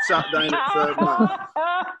fellas sat down at third man.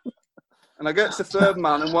 And I get to third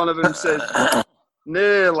man, and one of them says,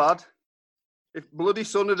 "Nay, lad, if bloody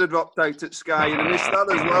sun had dropped out at Sky, you'd have missed that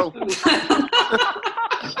as well."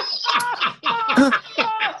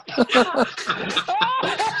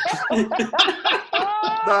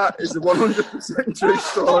 That is a 100% true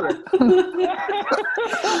story.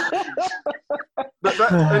 But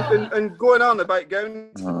and going on about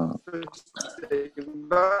going to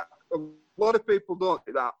but a lot of people don't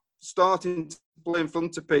do that. Starting to play in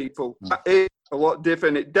front of people, that is a lot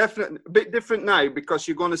different. It definitely a bit different now because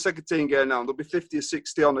you're going to second team game now and there'll be 50 or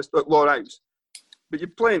 60 on at Lower House. But you're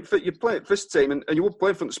playing first team and you won't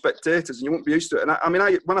play in front of spectators and you won't be used to it.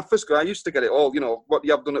 And when I first got, I used to get it all. You know what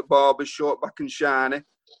you have done at Barbers, short back and shiny.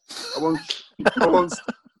 I once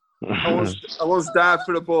dived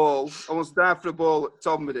for a ball. I once dived for a ball at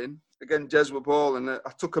Tomberin. Again, Jez were ball, and I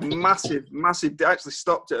took a massive, I actually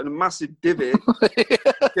stopped it, and a massive divot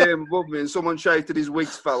came above me, and someone shouted his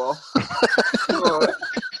wigs fell off.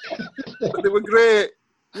 But they were great.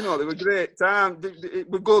 You know, they were great time. It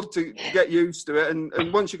was good to get used to it,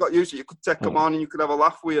 and once you got used to it, you could take them on and you could have a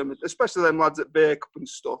laugh with them, especially them lads at Bake Up and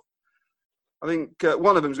stuff. I think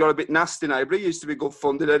one of them's got a bit nasty now, but he used to be good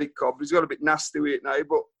fun, did Eddie Cobb. He's got a bit nasty with it now,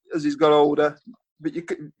 but as he's got older, but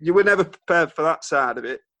you were never prepared for that side of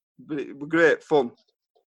it. But it was great fun.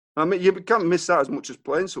 I mean, you can't miss that as much as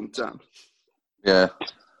playing sometimes. Yeah.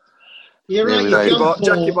 You're right.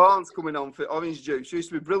 Jackie Barnes coming on for Orange Juice. She used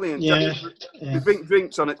to be brilliant. Yeah. We drink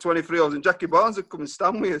drinks on at 23 hours, and Jackie Barnes would come and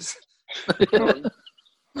stand with us.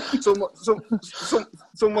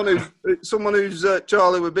 Someone who's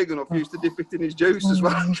Charlie were big enough used to dip it in his juice as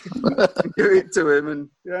well. Give it to him, and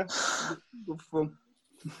yeah, good fun.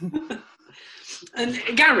 And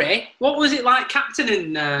Gary, what was it like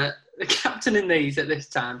captaining these at this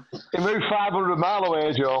time? He moved 500 mile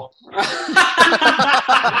away, Joe.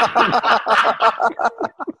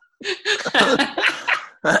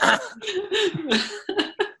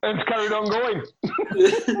 And carried on going.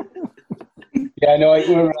 Yeah, no, it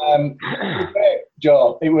were great,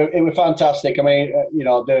 Joe. It were fantastic. I mean,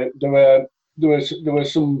 there were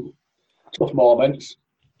some tough moments,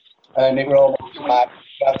 and it were almost like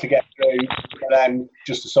you had to get through and then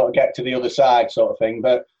just to sort of get to the other side, sort of thing.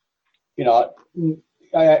 But you know,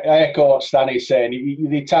 I echo what Stanley's saying.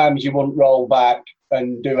 The times you wouldn't roll back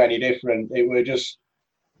and do any different. It were just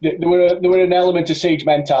there were an element of siege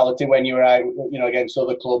mentality when you were out, you know, against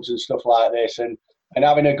other clubs and stuff like this, and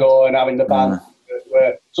having a go and having the band.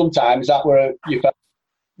 Where sometimes that were you felt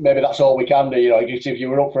maybe that's all we can do. You know, if you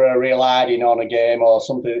were up for a real hiding on a game or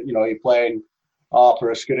something, you know, you're playing Harper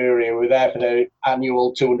or Scuderia, we're there for their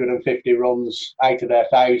annual 250 runs out of their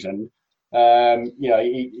 1,000. You know,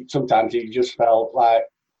 sometimes it just felt like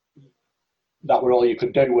that were all you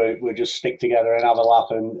could do. We're just stick together and have a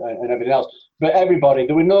laugh and everything else. But everybody,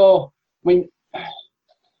 there were no. I mean,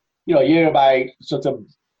 you know, you hear about sort of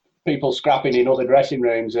people scrapping in other dressing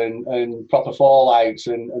rooms and proper fallouts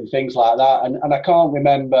and things like that. And I can't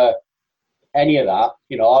remember any of that,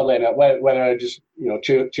 you know, oddly enough, whether I just, you know,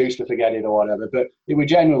 choose to forget it or whatever. But it was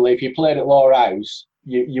generally, if you played at Lower House,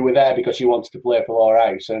 you were there because you wanted to play for Lower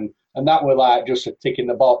House. And that were like just a tick in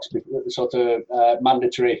the box, sort of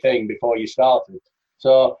mandatory thing before you started.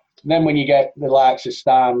 So then when you get the likes of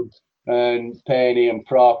Stan and Penny and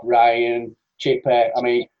Proc, Ryan, Chippy, I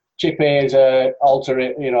mean, Chippy is a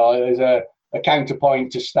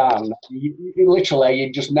counterpoint to Stan.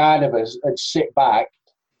 Literally, just 9 of us would sit back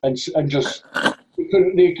and just.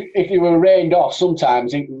 If you were rained off,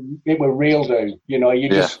 sometimes it were real do. You know, you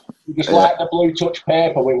just like the blue touch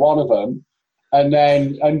paper with one of them,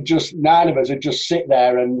 and just 9 of us would just sit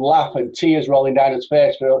there and laugh and tears rolling down his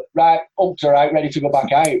face. For right, umps are out, ready to go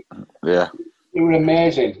back out. Yeah.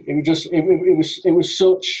 amazing. It was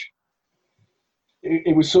such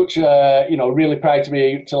a, really proud to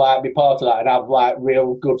be part of that and have like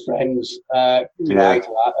real good friends like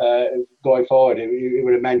that going forward. It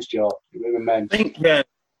was immense, Joe. It was immense. I think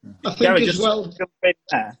Gary, just to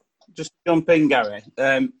jump in, Gary.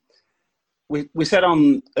 We said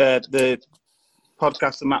on the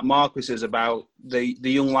podcast that Matt Marquis is about the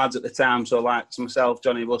young lads at the time, so like myself,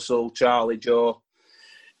 Johnny Russell, Charlie, Joe,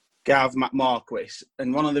 Gav, Matt Marquis,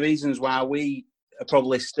 and one of the reasons why we are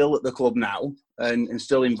probably still at the club now and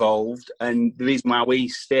still involved, and the reason why we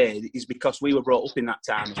stayed is because we were brought up in that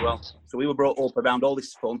time as well. So we were brought up around all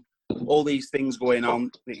this fun, all these things going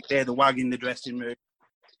on, the wag in the dressing room.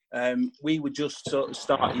 We were just sort of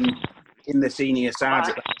starting in the senior sides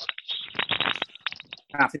at that.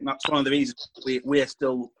 I think that's one of the reasons we're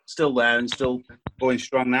still there and still going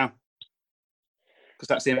strong now, because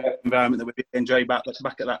that's the environment that we enjoyed back at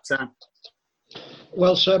that time.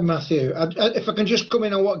 Well said, Matthew. If I can just come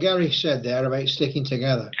in on what Gary said there about sticking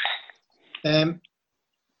together.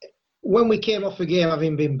 When we came off a game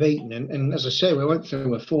having been beaten, and as I say, we went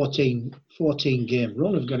through a 14 game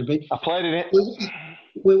run, have got to be. I played in it.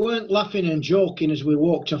 We weren't laughing and joking as we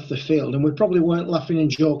walked off the field, and we probably weren't laughing and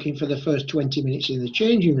joking for the first 20 minutes in the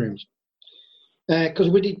changing rooms, because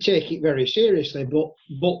we did take it very seriously. But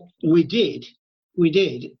we did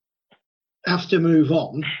have to move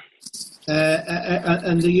on,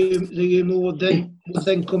 and the humour would then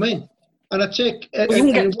come in. And I take you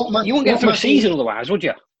wouldn't get through a season otherwise, would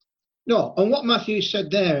you? No, and what Matthew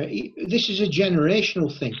said there, this is a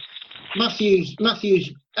generational thing. Matthew's.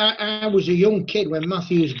 I was a young kid when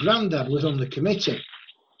Matthew's granddad was on the committee.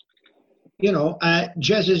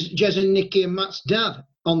 Jez and Nicky and Matt's dad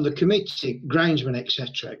on the committee, groundsman,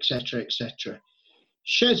 etc., etc., etc.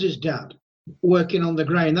 Shez's dad working on the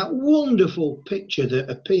ground. That wonderful picture that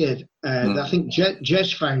appeared, I think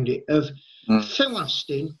Jez found it, of Phil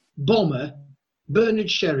Astin, Bomber, Bernard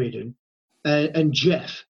Sheridan, and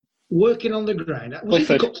Jeff working on the ground. Was it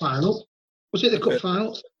the cup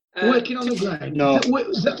final? Working on the ground. No.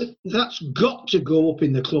 That's got to go up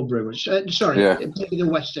in the club room. Maybe the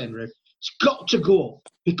West End room. It's got to go up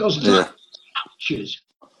because that captures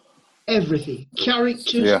everything.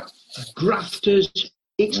 Characters, grafters.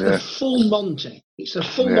 It's the full Monty. It's the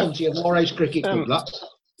full Monty of Lorehouse Cricket Club.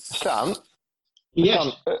 Sam?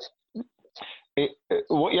 Yes. Sam,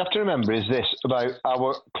 what you have to remember is this about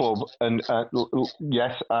our club, and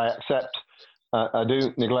yes, I accept I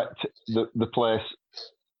do neglect the place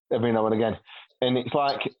every now and again. And it's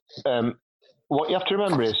like, what you have to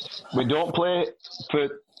remember is we don't play for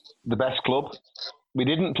the best club. We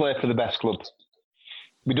didn't play for the best club.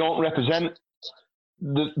 We don't represent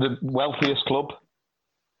the wealthiest club.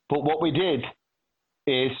 But what we did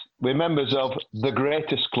is we're members of the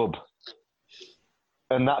greatest club.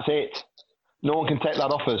 And that's it. No one can take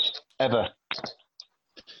that off us, ever.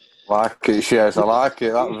 Like it, Shez. I like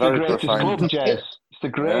it. That's very profound. It's the greatest club, Jez. It's the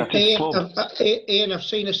greatest club. Ian, I've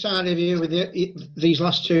seen a side of you with these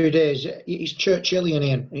last 2 days. It's Churchillian,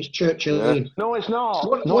 Ian. It's Churchillian. No, it's not.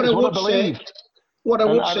 What I would say is this.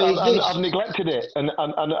 I've neglected it, and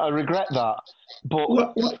I regret that. But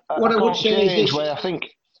what I would say is this. Where I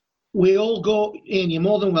think we all go, Ian, you're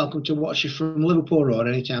more than welcome to watch you from Liverpool Road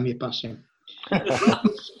anytime you pass him.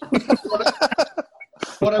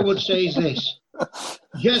 What I would say is this.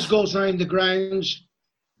 Jez goes round the grounds.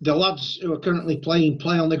 The lads who are currently play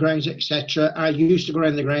on the grounds, etc. I used to go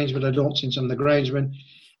around the grounds, but I don't since I'm the groundsman.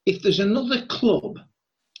 If there's another club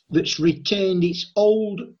that's retained its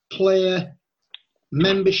old player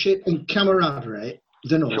membership and camaraderie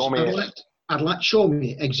than us, I'd like show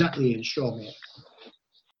me it. Exactly, and show me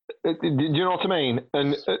it. Do you know what I mean?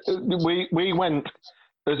 And we went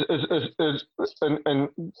as and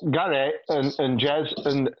Gary and Jez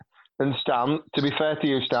and Stan. To be fair to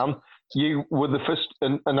you, Stan, you were the first,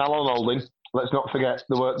 and Alan Holding. Let's not forget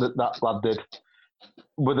the work that lad did.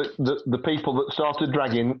 Were the people that started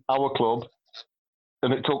dragging our club,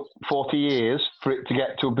 and it took 40 years for it to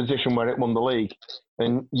get to a position where it won the league.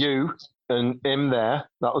 And you and him there,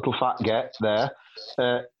 that little fat get there,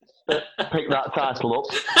 picked that title up.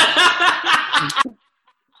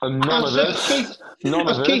 And none of us did. No,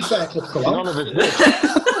 but that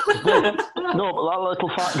little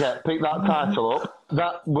fat get picked that title up.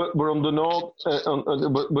 That were under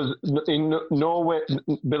was in no way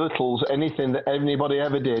belittles anything that anybody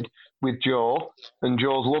ever did with Joe and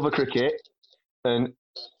Joe's love of cricket and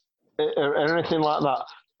anything like that.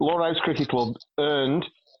 Lorehouse Cricket Club earned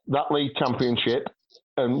that league championship,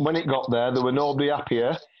 and when it got there were nobody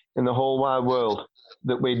happier in the whole wide world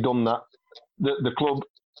that we'd done that. The club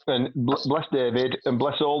and bless David and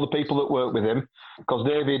bless all the people that work with him, because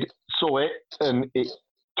David saw it and it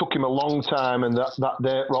took him a long time, and that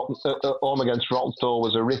day at home against Rochdale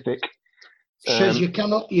was horrific. Says you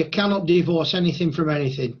cannot divorce anything from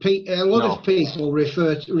anything. A lot of people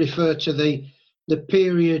refer to the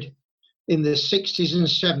period in the 60s and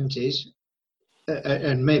 70s,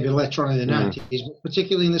 and maybe later on in the 90s, but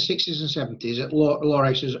particularly in the 60s and 70s at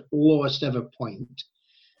Loraice's lowest ever point.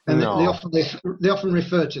 And they often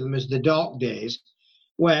refer to them as the dark days,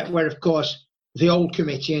 where of course the old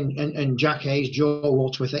committee and Jack Hayes, Joe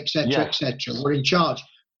Wadsworth, etc., were in charge.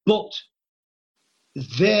 But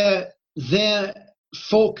their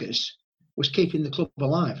focus was keeping the club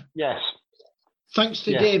alive. Yes. Thanks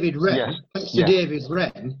to David Wren,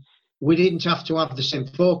 we didn't have to have the same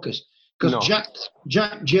focus, because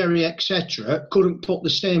Jack, Jerry, etc., couldn't put the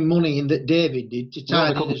same money in that David did to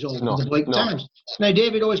tie us over the bleak times. Now,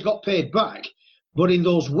 David always got paid back, but in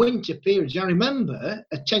those winter periods, I remember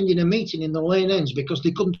attending a meeting in the Lane Ends because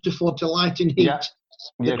they couldn't afford to light and heat. Yeah,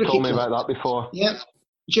 you told me about that before. Yeah.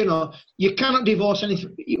 You know, you cannot divorce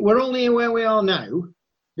anything. We're only where we are now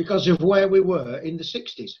because of where we were in the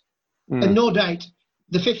 60s. And no doubt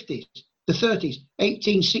the 50s, the 30s,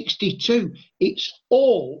 1862. It's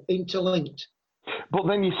all interlinked. But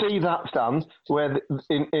then you see that, Stan, where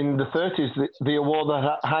in the 30s, they award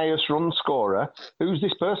the highest run scorer. Who's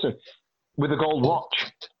this person? With a gold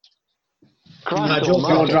watch. Christ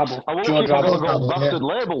almighty. I won't keep having a gold bastard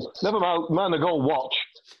label. Never mind a gold watch.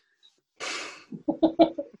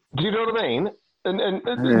 Do you know what I mean? And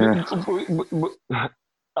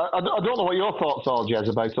I don't know what your thoughts are, Jez,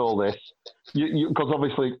 about all this. Because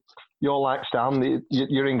obviously you're like Stan,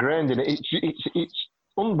 you're ingrained in it. It's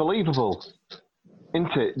unbelievable,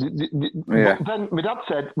 isn't it? Yeah. But then my dad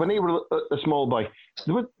said when he was a small boy,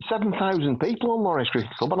 there were 7,000 people on Lorries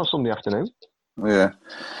Cricket Club on a Sunday afternoon. Yeah.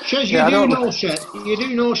 Shez, you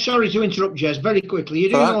do know, sorry to interrupt, Jez, very quickly, you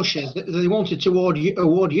do know, Shez, that they wanted to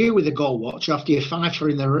award you with a gold watch after your fifer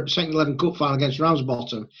in the second 11 cup final against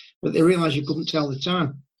Ramsbottom, but they realised you couldn't tell the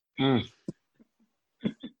time. No,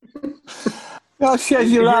 Shez,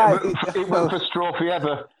 you're right. It went for trophy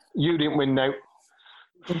ever. You didn't win now.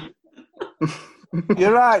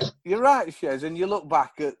 You're right, Shez, and you look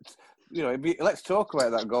back at, let's talk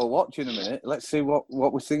about that goal watch in a minute. Let's see what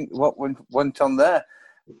we think, what went on there.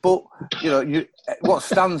 But, what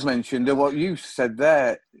Stan's mentioned and what you said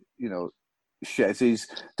there, Shez, is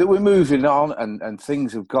that we're moving on and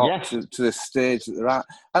things have got to the stage that they're at.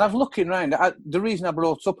 And I'm looking around. The reason I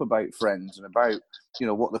brought up about Friends and about,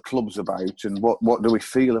 what the club's about and what do we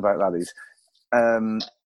feel about that is,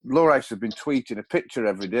 Loraice have been tweeting a picture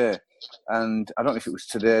every day. And I don't know if it was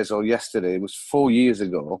today's or yesterday, it was 4 years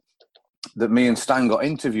ago, that me and Stan got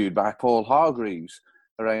interviewed by Paul Hargreaves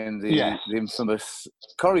around the infamous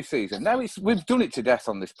Corrie season. Now we've done it to death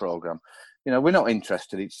on this programme. We're not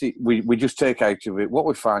interested. We just take out of it what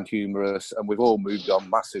we find humorous, and we've all moved on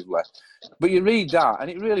massively. But you read that, and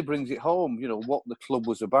it really brings it home. What the club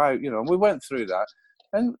was about. And we went through that,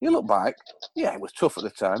 and you look back. Yeah, it was tough at the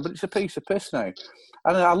time, but it's a piece of piss now.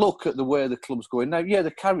 And I look at the way the club's going now. Yeah, the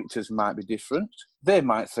characters might be different. They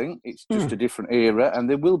might think it's just a different era, and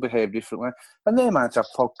they will behave differently. And they might have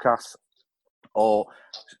podcasts or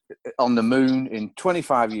on the moon in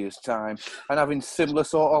 25 years' time and having similar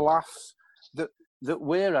sort of laughs that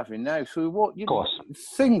we're having now. So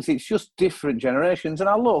things, it's just different generations. And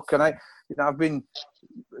I look, and I've been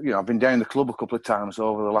down the club a couple of times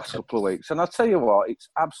over the last couple of weeks, and I'll tell you what, it's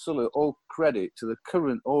absolute all credit to the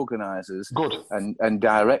current organisers and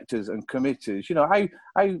directors and committees. How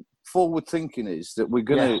forward thinking is that we're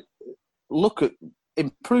going to look at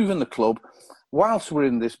improving the club whilst we're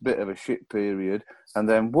in this bit of a shit period, and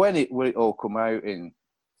then when it all come out in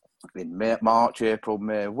March, April,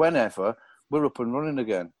 May, whenever, we're up and running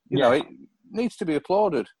again. It needs to be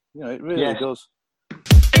applauded. It really does.